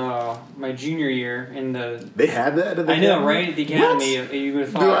my junior year in the... They had that at the I know, academy? right? At the academy, you would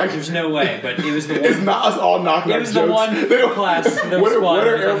have thought, there's no way, but it was the one... It's not us all knocking It was the one class that was fun. What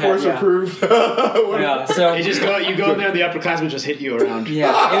are Air Force approved? So... You go in there, the upperclassmen just hit you around.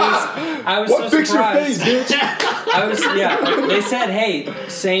 Yeah, I was so fix surprised. your face, bitch? They said, hey,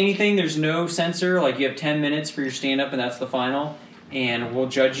 say anything, there's no censor, you have 10 minutes for your stand-up and that's the final, and we'll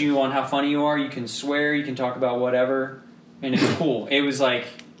judge you on how funny you are, you can swear, you can talk about whatever, and it's cool. It was it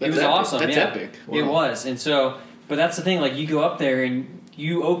was epic. awesome. That's epic. Wow. It was, and so, but that's the thing, you go up there and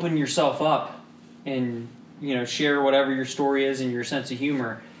you open yourself up and, share whatever your story is and your sense of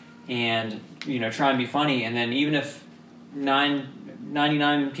humor, and, try and be funny, and then even if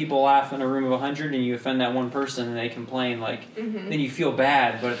 99 people laugh in a room of 100 and you offend that one person and they complain, then you feel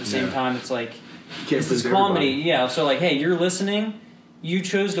bad, but at the same time it's this is comedy, so hey, you're listening, you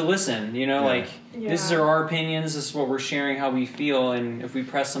chose to listen, this is our opinions, this is what we're sharing, how we feel, and if we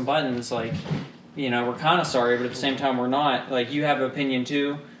press some buttons, we're kind of sorry, but at the same time we're not, you have an opinion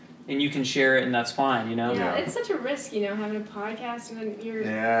too, and you can share it, and that's fine, Yeah, it's such a risk, having a podcast and then your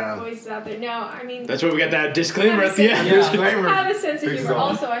voice is out there. No, I mean... That's why we got that disclaimer at the end. Disclaimer. I have a sense of humor.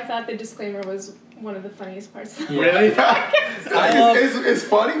 Also, I thought the disclaimer was one of the funniest parts of the Really? It's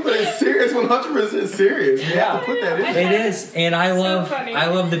funny, but it's serious. 100% serious. You have to put that in. It is, and I funny.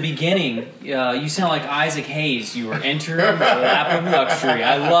 love the beginning. You sound like Isaac Hayes. You are entering the lap of luxury.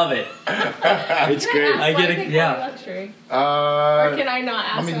 I love it. It's great. I get it. Yeah. Luxury. Or can I not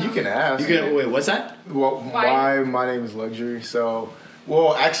ask? You can ask. Wait, what's that? Well, my name is Luxury, so...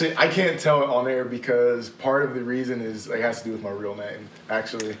 Well, actually, I can't tell it on air because part of the reason is it has to do with my real name,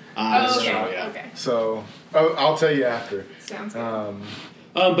 actually. Okay. So, I'll tell you after. Sounds good.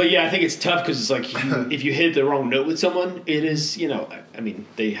 But yeah, I think it's tough because it's if you hit the wrong note with someone, it is,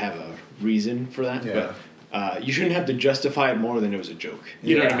 they have a reason for that, but you shouldn't have to justify it more than it was a joke.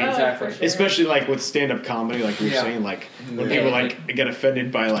 You know what I mean? Exactly. Sure. Especially with stand-up comedy, like we were saying, when people get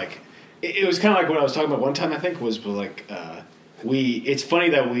offended by it was kind of like what I was talking about one time, I think, was it's funny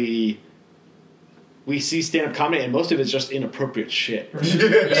that we see stand-up comedy and most of it's just inappropriate shit.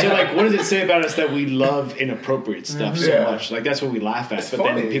 So what does it say about us that we love inappropriate stuff so much? That's what we laugh at, it's but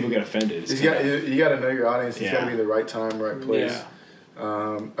funny. then people get offended. You got to know your audience. It's got to be the right time, right place.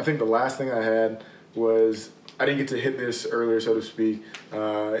 Yeah. I think the last thing I had was, I didn't get to hit this earlier, so to speak.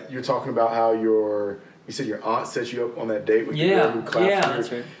 You're talking about how you said your aunt set you up on that date with your girl who clapped for you.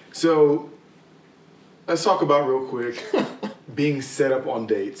 That's right. So, let's talk about real quick being set up on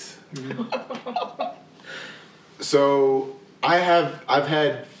dates. So I've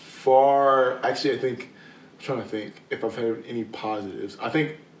had actually I think, I'm trying to think if I've had any positives. I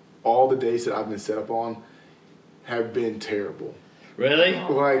think all the dates that I've been set up on have been terrible. Really?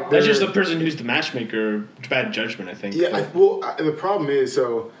 That's just the person who's the matchmaker, bad judgment, I think. Yeah, the problem is,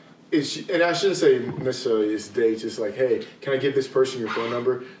 and I shouldn't say necessarily it's dates, it's hey, can I give this person your phone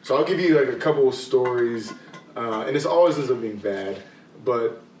number? So I'll give you a couple of stories and this always ends up being bad.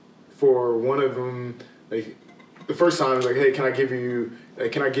 But for one of them, like the first time, it's like, hey, can I give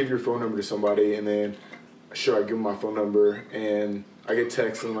your phone number to somebody? And then, sure, I give them my phone number, and I get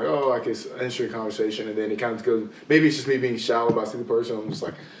texts, and I'm like, oh, I can answer a conversation, and then it kind of goes. Maybe it's just me being shallow about the person. I'm just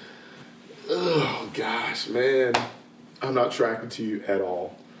like, oh gosh, man, I'm not attracted to you at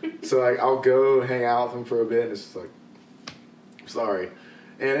all. So like, I'll go hang out with them for a bit, and it's just like, sorry,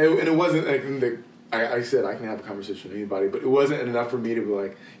 and it wasn't like I said I can have a conversation with anybody, but it wasn't enough for me to be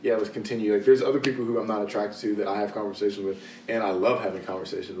like, yeah, let's continue. Like, there's other people who I'm not attracted to that I have conversations with, and I love having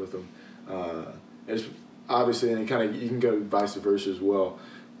conversations with them. It's obviously, and you can go vice versa as well.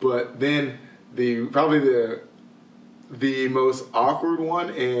 But then probably the most awkward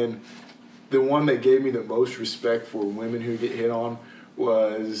one, and the one that gave me the most respect for women who get hit on,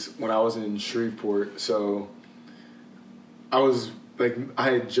 was when I was in Shreveport. So I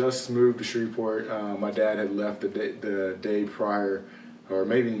had just moved to Shreveport. My dad had left the day prior, or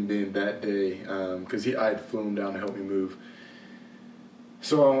maybe even that day, because I had flown down to help me move.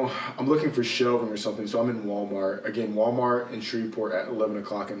 So I'm looking for shelving or something. So I'm in Walmart. Again, Walmart in Shreveport at 11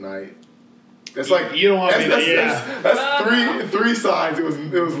 o'clock at night. It's like, you don't want me to, that's three signs. It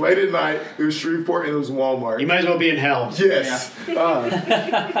was late at night. It was Shreveport and it was Walmart. You might as well be in hell. Yes.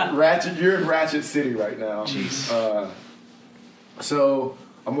 Ratchet. You're in Ratchet City right now. Jeez. So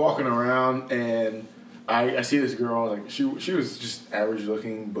I'm walking around and I see this girl. Like she was just average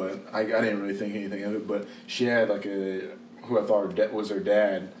looking, but I didn't really think anything of it. But she had like who I thought was her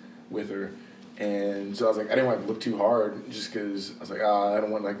dad with her. And so I was like, I didn't want to look too hard just because I was like, I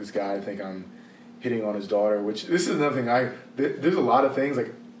don't want like this guy to think I'm hitting on his daughter, which this is another thing. There's a lot of things,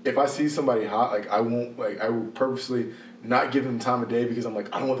 like if I see somebody hot, like I will purposely not give them time of day because I'm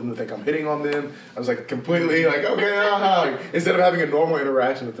like, I don't want them to think I'm hitting on them. I was like completely like, okay, instead of having a normal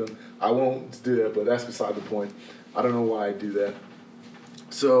interaction with them, I won't do that, but that's beside the point. I don't know why I do that.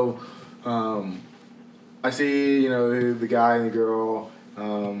 So I see, the guy and the girl,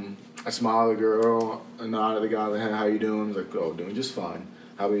 I smile at the girl, I nod at the guy, like, hey, how you doing? He's like, oh, doing just fine.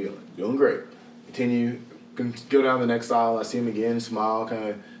 How are you? Doing great. Continue, go down the next aisle. I see him again, smile, kind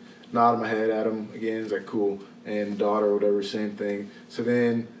of nod my head at him again. He's like, cool. And daughter or whatever, same thing. So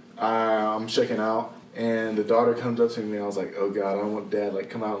then I'm checking out, and the daughter comes up to me, and I was like, oh, God, I don't want dad, like,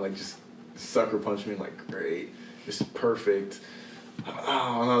 come out and, like, just sucker punch me. Like, great. This is perfect. And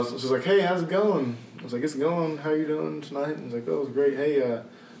I was just like, hey, how's it going? I was like, it's going. How you doing tonight? And he's like, oh, it's great. Hey,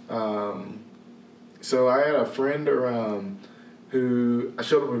 so I had a friend around who I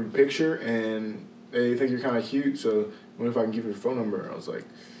showed up with a picture, and they think you're kind of cute, so what if I can give you your phone number? I was like,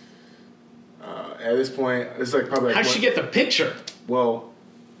 at this point, it's like probably like... How'd she get the picture? Well,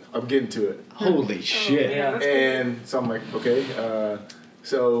 I'm getting to it. Holy shit. Yeah. And so I'm like, okay.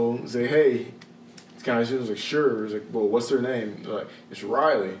 So say, hey, it's kind of, she was like, sure. I was like, well, what's her name? They're like, it's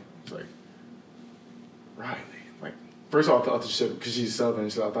Riley. It's like, Riley. Like, first of all, I thought she said, because she's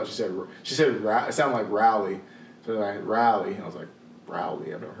Southern, so I thought she said, it sounded like Rowley. So like, Rowley. I was like,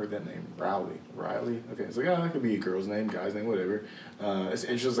 Rowley. I've never heard that name. Riley. Okay. It's like, that could be a girl's name, guy's name, whatever. And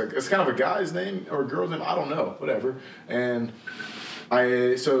she was like, it's kind of a guy's name or a girl's name. I don't know. Whatever. And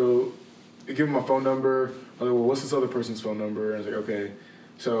so I give him my phone number. I was like, well, what's this other person's phone number? And I was like, okay.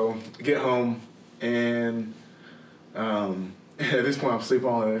 So I get home, and at this point I'm sleeping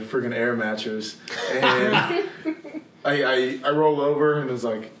on a freaking air mattress. And I roll over, and it's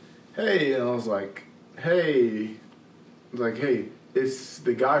like, hey. And I was like, hey. It's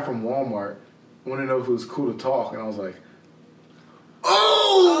the guy from Walmart. I want to know if it was cool to talk. And I was like,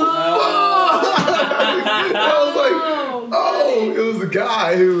 oh, fuck! I was like, it was the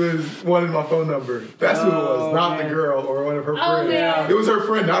guy who wanted my phone number. That's who it was, not the girl or one of her friends. Man. It was her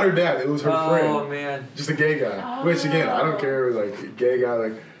friend, not her dad. It was her friend. Oh, man. Just a gay guy. Which, again, I don't care. Like, gay guy,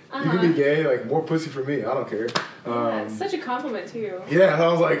 like, you can be gay, like, more pussy for me. I don't care. That's such a compliment, too. Yeah, and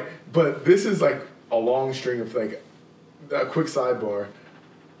I was like, but this is, like, a long string of, like, a quick sidebar.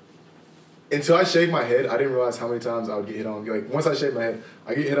 Until I shaved my head, I didn't realize how many times I would get hit on. Like, once I shaved my head,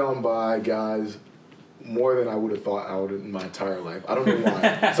 I get hit on by guys more than I would have thought I would in my entire life. I don't know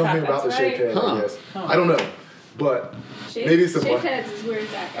why. Something about the shaved head, I guess. I don't know. But maybe it's the shaved heads is where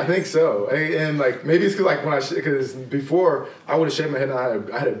it's at, guys. I think so. And like, maybe it's because, like, because before I would have shaved my head and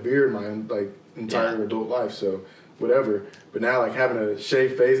I had a beard my like entire adult life, so whatever. But now, like, having a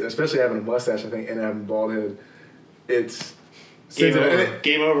shaved face, especially having a mustache, I think, and having a bald head, it's...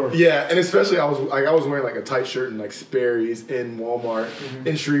 Game over. Yeah, and especially I was wearing like a tight shirt and like Sperry's in Walmart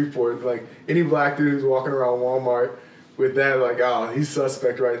in Shreveport. Like any black dude who's walking around Walmart with that, like, oh, he's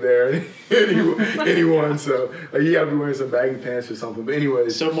suspect right there. Anyone. So you gotta be wearing some baggy pants or something. But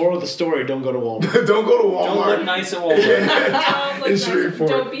anyways. So moral of the story: don't go to Walmart. Don't go to Walmart. Don't look nice at Walmart.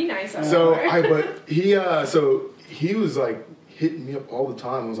 Don't be nice at So Walmart. he was like hitting me up all the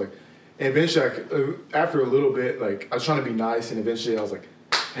time. I was like, and eventually, after a little bit, like I was trying to be nice, and eventually I was like,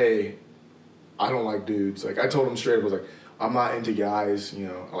 hey, I don't like dudes. Like I told him straight up, I was like, I'm not into guys. You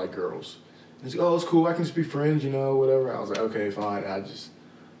know, I like girls. And he's like, oh, it's cool. I can just be friends. You know, whatever. I was like, okay, fine. I was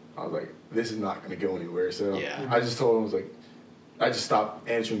like, this is not gonna go anywhere. So I just told him, I was like, I just stopped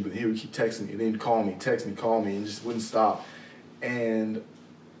answering, but he would keep texting me, and then call me, text me, call me, and just wouldn't stop. And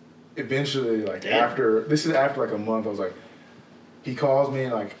eventually, like after like a month, I was like, he calls me,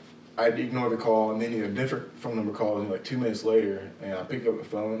 and like I'd ignore the call, and then a different phone number calls me like 2 minutes later, and I pick up the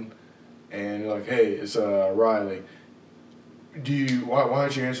phone, and they're like, hey, it's Riley. Why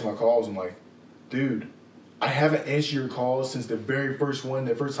aren't you answering my calls? I'm like, dude, I haven't answered your calls since the very first one.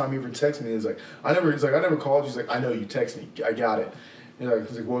 The first time you ever texted me, he's like, I never called you. He's like, I know you text me. I got it. He's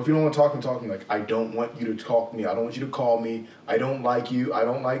like, well, if you don't want to talk to me, like, I don't want you to talk to me. I don't want you to call me. I don't like you. I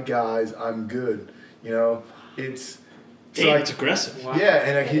don't like guys. I'm good. You know, it's like, it's aggressive. Wow. Yeah,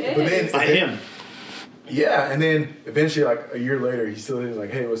 and but then by him. Yeah, and then eventually, like a year later, he still is like,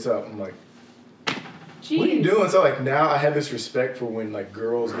 hey, what's up? I'm like, Jeez. what are you doing? So like now I have this respect for when like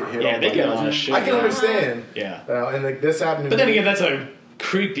girls get hit on. Yeah, they get a lot of shit. I can understand. Yeah. And like this happened. But then again, that's a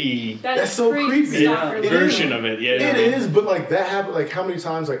creepy. That's so creepy. Version of it. Yeah. It is, but like that happened. Like how many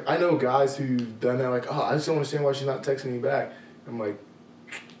times? Like I know guys who've done that. Like, oh, I just don't understand why she's not texting me back. I'm like,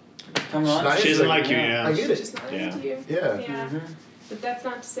 come on, she doesn't like you. Yeah. I get it. She's not into you. Yeah. Mm-hmm. But that's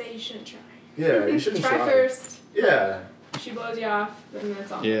not to say you shouldn't try. Yeah, you shouldn't try first. Yeah. She blows you off, then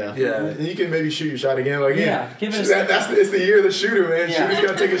that's all. Yeah. Yeah, and you can maybe shoot your shot again. Like, yeah, give it a second. It's the year of the shooter, man. Yeah. Shooter's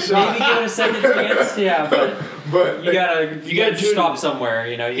gotta take a shot. Maybe give it a second chance. Yeah, but you gotta stop somewhere.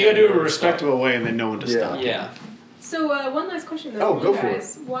 You know, you gotta do it in a respectable way, and then know when to stop. Yeah. So one last question though. Oh, go for it.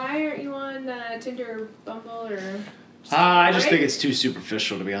 Why aren't you on Tinder, or Bumble, or? I just think it's too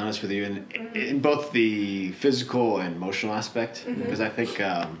superficial, to be honest with you, in both the physical and emotional aspect. Because I think,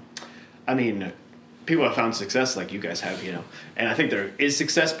 people have found success like you guys have, you know, and I think there is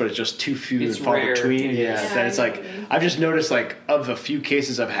success, but it's just too few and far between. Yeah, that it's like I've just noticed, like, of the few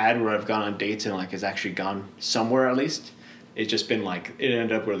cases I've had where I've gone on dates and like it's actually gone somewhere at least, it's just been like it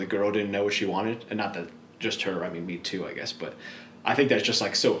ended up where the girl didn't know what she wanted, and not that just her. I mean, me too, I guess, but I think that's just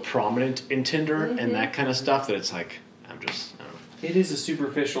like so prominent in Tinder and that kind of stuff that it's like I don't know. It is a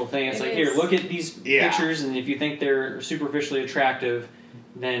superficial thing. It's like, here, look at these pictures, and if you think they're superficially attractive,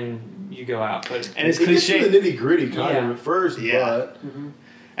 then you go out. But and it's cliche. It's the nitty gritty kind of at first, but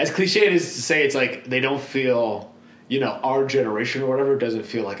as cliche it is to say, it's like they don't feel, you know, our generation or whatever doesn't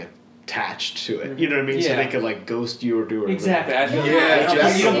feel like attached to it. You know what I mean? Yeah. So they could like ghost you or do whatever. Exactly. I feel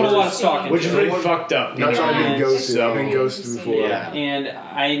you don't put a lot of stock into it. Which is really fucked up. Not trying to be ghosted. I've been ghosted before. Yeah. And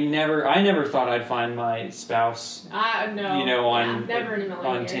I never thought I'd find my spouse. No. You know, on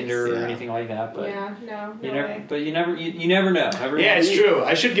Tinder or anything like that. But you never know. It's true.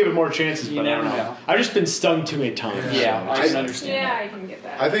 I should give it more chances, but I don't know. I've just been stung too many times. Yeah, I can understand. Yeah, I can get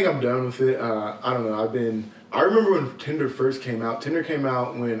that. I think I'm done with it. I don't know. I remember when Tinder first came out. Tinder came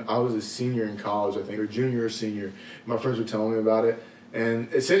out when I was a senior in college, I think, or junior or senior. My friends were telling me about it. And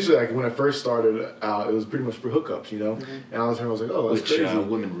essentially, like, when I first started out, it was pretty much for hookups, you know? And I was like, oh, that's crazy. Which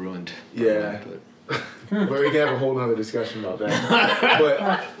women ruined. Yeah. But we can have a whole other discussion about that.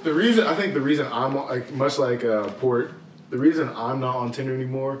 But the reason I'm, like, much like Port, the reason I'm not on Tinder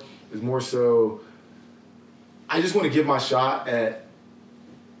anymore is more so I just want to give my shot at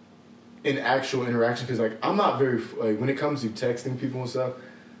in actual interaction, because like I'm not very like when it comes to texting people and stuff,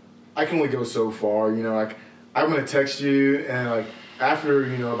 I can only go so far. You know, like I'm gonna text you, and like after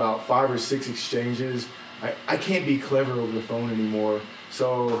about 5 or 6 exchanges, I can't be clever over the phone anymore.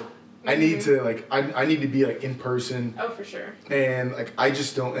 So I need to like I need to be like in person. Oh, for sure. And like I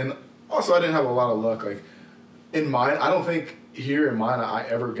just don't. And also I didn't have a lot of luck. Like in mine, I don't think here in mine I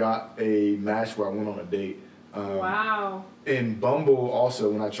ever got a match where I went on a date. Wow. In Bumble also,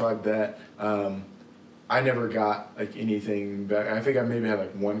 when I tried that, I never got like anything back. I think I maybe had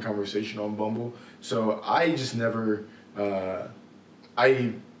like one conversation on Bumble. So I just never, it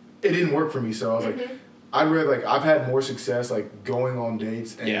didn't work for me. So I was like, I've had more success like going on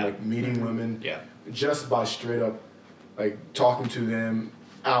dates and like meeting women just by straight up like talking to them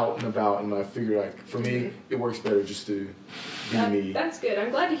out and about, and I figure like for me it works better just to be me. That's good. I'm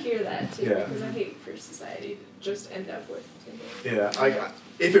glad to hear that too, Yeah. because I hate for society to just end up with Tinder. Yeah, like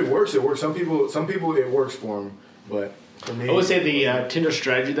if it works, it works. Some people it works for them, but For me, I would say the Tinder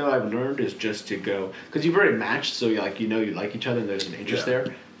strategy though I've learned is just to go because you've already matched, so you like each other and there's an interest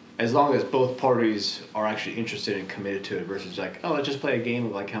there. As long as both parties are actually interested and committed to it, versus like, oh, let's just play a game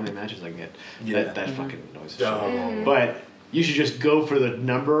of like how many matches I can get. Yeah. That fucking annoys the Oh. shit. But you should just go for the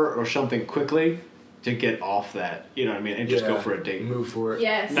number or something quickly to get off that. You know what I mean? And just go for a date. Move for it.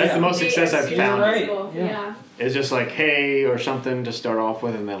 Yes. That's the most success I've found. Right. Yeah. It's just like, hey, or something to start off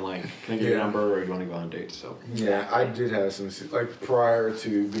with, and then like, can I get your number, or you want to go on dates? So yeah, I did have some like prior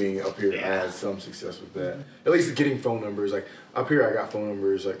to being up here. I had some success with that. At least getting phone numbers. Like up here, I got phone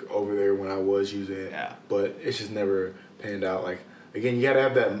numbers like over there when I was using it. Yeah. But it's just never panned out. Like again, you gotta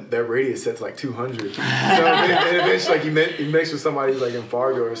have that radius set to like 200. So and eventually, like you mix with somebody who's like in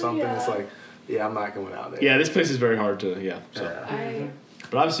Fargo or something. It's like, yeah, I'm not going out there. yeah, this place is very hard to So.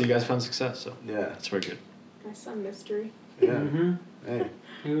 But obviously, you guys found success, so that's very good. That's some mystery. Yeah. Hey.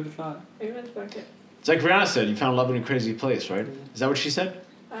 Who would have thought? Who would have thought it? It's like Rihanna said, you found love in a crazy place, right? Is that what she said?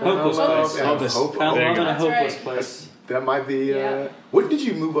 Hopeless place. Hopeless. Found There you love in go. a hopeless right. place. That might be. What did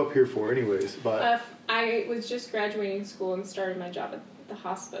you move up here for, anyways? But I was just graduating school and started my job at the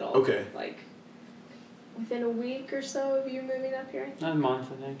hospital. Okay. Like within a week or so of you moving up here. A month,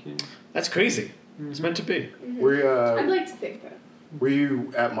 I think. Yeah. That's crazy. It's meant to be. I'd like to think that. Were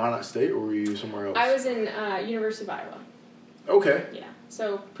you at Minot State or were you somewhere else? I was in University of Iowa. Okay. Yeah.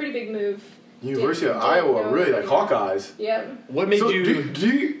 So pretty big move. University of Didn't Iowa, know really like Hawkeyes. Yep. What made you? Do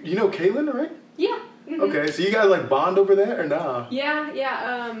you know Kaylin, right? Yeah. Mm-hmm. Okay, so you guys like bond over there or nah?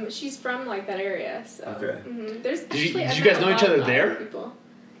 Yeah. She's from like that area, so. Okay. Mm-hmm. There's Did you actually guys know each other there? People.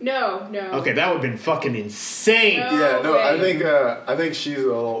 No. Okay, that would have been fucking insane. No. Yeah, no, way. I think she's a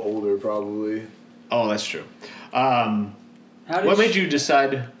little older probably. Oh, that's true. What made you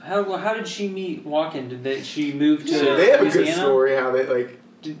decide? How did she meet Walken? Did she move to So they have a good Louisiana? story how they like.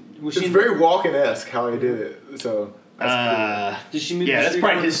 Was It's she very Walken-esque how they did it. So that's Did she move? Yeah, to that's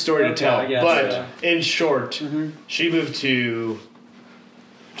probably Shreveport? his story to tell. I guess, But yeah. in short, she moved to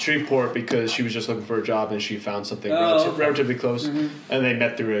Shreveport because she was just looking for a job and she found something relatively close, and they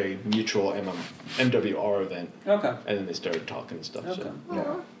met through a mutual MWR event. Okay. And then they started talking and stuff. Okay. So.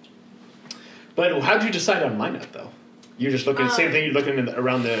 Yeah. But how did you decide on Minot though? You're just looking same thing. You're looking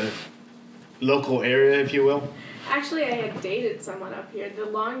around the local area, if you will. Actually, I had dated someone up here. The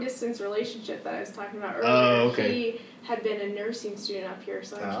long distance relationship that I was talking about earlier. He had been a nursing student up here,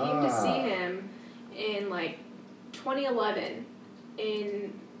 so I came to see him in like 2011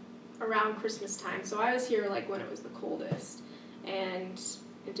 in around Christmas time. So I was here like when it was the coldest, and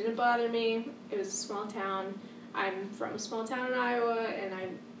it didn't bother me. It was a small town. I'm from a small town in Iowa, and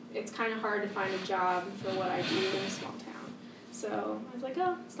it's kind of hard to find a job for what I do in a small town. So I was like,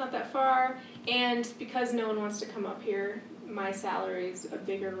 oh, it's not that far. And because no one wants to come up here, my salary is a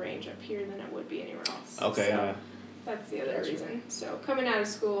bigger range up here than it would be anywhere else. Okay. So that's the other reason. So coming out of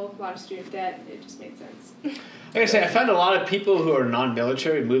school, a lot of student debt, it just made sense. Like I say, I found a lot of people who are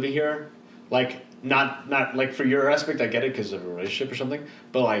non-military moving here, like not like for your aspect, I get it because of a relationship or something,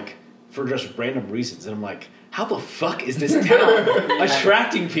 but like for just random reasons, and I'm like, how the fuck is this town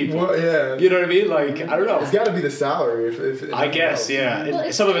attracting people? Well, yeah. You know what I mean? Like, I don't know. It's got to be the salary. If I guess, yeah.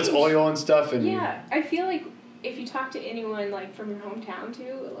 Well, Some of it's oil and stuff, and yeah, I feel like if you talk to anyone like from your hometown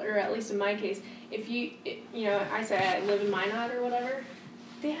too, or at least in my case, if I say I live in Minot or whatever,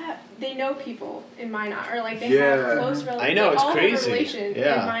 they know people in Minot, or like they have close relatives. I know, it's all crazy. Have a relation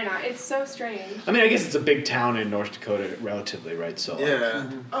in Minot. It's so strange. I mean, I guess it's a big town in North Dakota, relatively, right? So Yeah.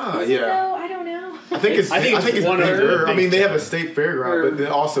 Is it though? I don't know. I think it's one of the bigger. I big mean, they have a towns. state fairground, but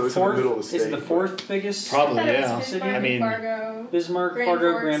then also it's in the middle of the state. Is it the fourth biggest? Probably, I thought it yeah. was Bismarck, I mean, Fargo, Bismarck, Grand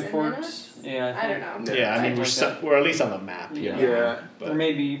Fargo, Forks, Grand and Forks. Yeah. I don't know. Yeah, I mean, Something like we're at least on the map. You know? Yeah. But Or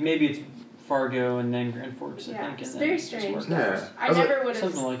maybe it's Fargo and then Grand Forks. I Yeah, think. it's and very then strange. Bismarck. Yeah. I never would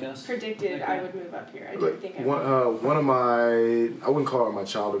Something have like us. predicted I would move up here. I didn't think I One would. one of my, I wouldn't call her my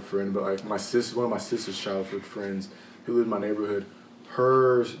childhood friend, but like one of my sister's childhood friends who lived in my neighborhood,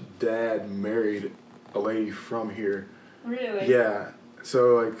 her dad married a lady from here. Really? Yeah.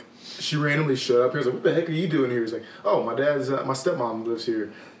 So like she randomly showed up here. I was like, "What the heck are you doing here?" He's like, "Oh, my stepmom lives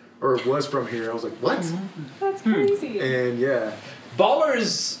here, or was from here." I was like, "What?" That's crazy. And yeah.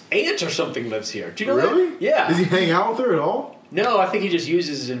 Baller's aunt or something lives here. Do you know Really? that? Yeah. Does he hang out with her at all? No, I think he just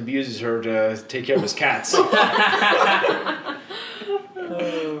uses and abuses her to take care of his cats.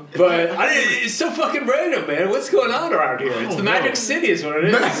 But it's so fucking random, man. What's going on around here? It's the Magic City is what it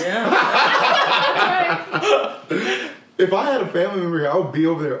is. If I had a family member here, I would be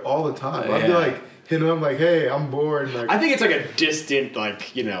over there all the time. I'd be like hitting them like, "Hey, I'm bored." And, like, I think it's like a distant,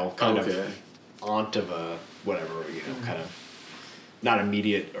 like, kind Okay. of aunt of a whatever, kind of. not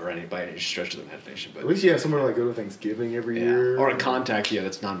immediate or by any stretch of the imagination, but At least you have somewhere to like go to Thanksgiving every year. or a contact,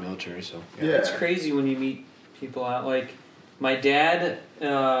 that's non-military. So Yeah. It's crazy when you meet people out. Like my dad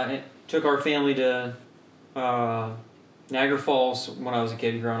took our family to Niagara Falls when I was a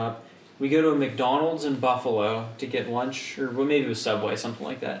kid growing up. We go to a McDonald's in Buffalo to get lunch, or maybe it was Subway, something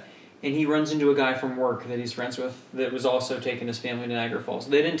like that. And he runs into a guy from work that he's friends with that was also taking his family to Niagara Falls.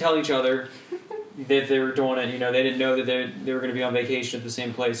 They didn't tell each other that they were doing it. They didn't know that they were going to be on vacation at the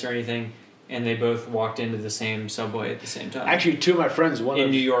same place or anything. And they both walked into the same Subway at the same time. actually, two of my friends, New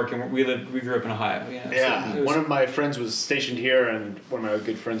York, and we grew up in Ohio. So one of my friends was stationed here, and one of my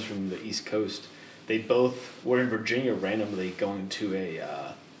good friends from the East Coast. They both were in Virginia randomly going to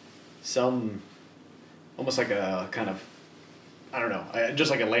a almost like a kind of, I don't know,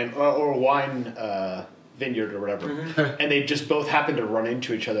 just like a land or a wine vineyard or whatever, and they just both happened to run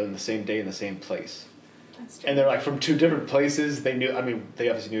into each other on the same day in the same place. And they're like from two different places. They they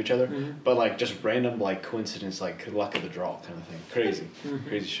obviously knew each other, but like just random like coincidence, like luck of the draw kind of thing. Crazy,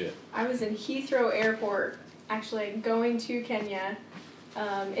 crazy shit. I was in Heathrow Airport, actually going to Kenya,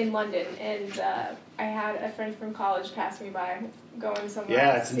 in London, and I had a friend from college pass me by, going somewhere.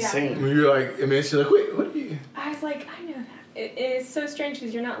 Yeah, else. it's insane. When you're like, I mean, she's like, wait, what are you? I was like, I know that. It is so strange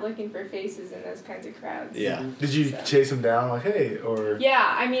because you're not looking for faces in those kinds of crowds. Yeah. Did you chase them down like, hey, or?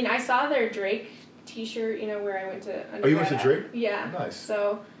 Yeah, I mean, I saw their Drake T-shirt, where I went to undergrad. Oh, you went to Drake? Yeah. Nice.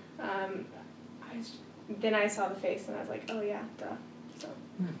 So, then I saw the face and I was like, oh yeah, duh. So.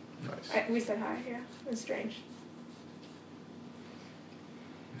 Nice. We said hi. Yeah, it was strange.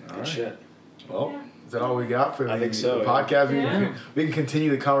 Good shit. Well, Yeah. is that all we got for I think so, the yeah. podcast? Yeah. We can continue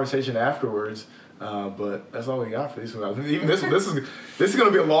the conversation afterwards, but that's all we got for this one. Even this one, this is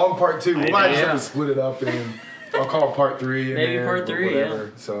going to be a long part 2. We might just have to split it up, and I'll call it part 3. Maybe part 3, whatever. yeah.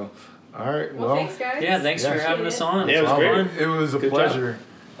 So, all right. Well, thanks, guys. Yeah, thanks for having us on. Yeah, it was great. It was a Good pleasure.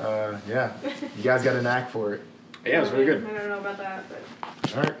 Yeah, you guys got a knack for it. Yeah, it was very good. I don't know about that,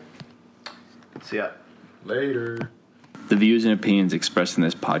 but. All right. See ya. Later. The views and opinions expressed in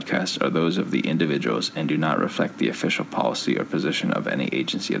this podcast are those of the individuals and do not reflect the official policy or position of any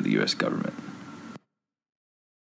agency of the U.S. government.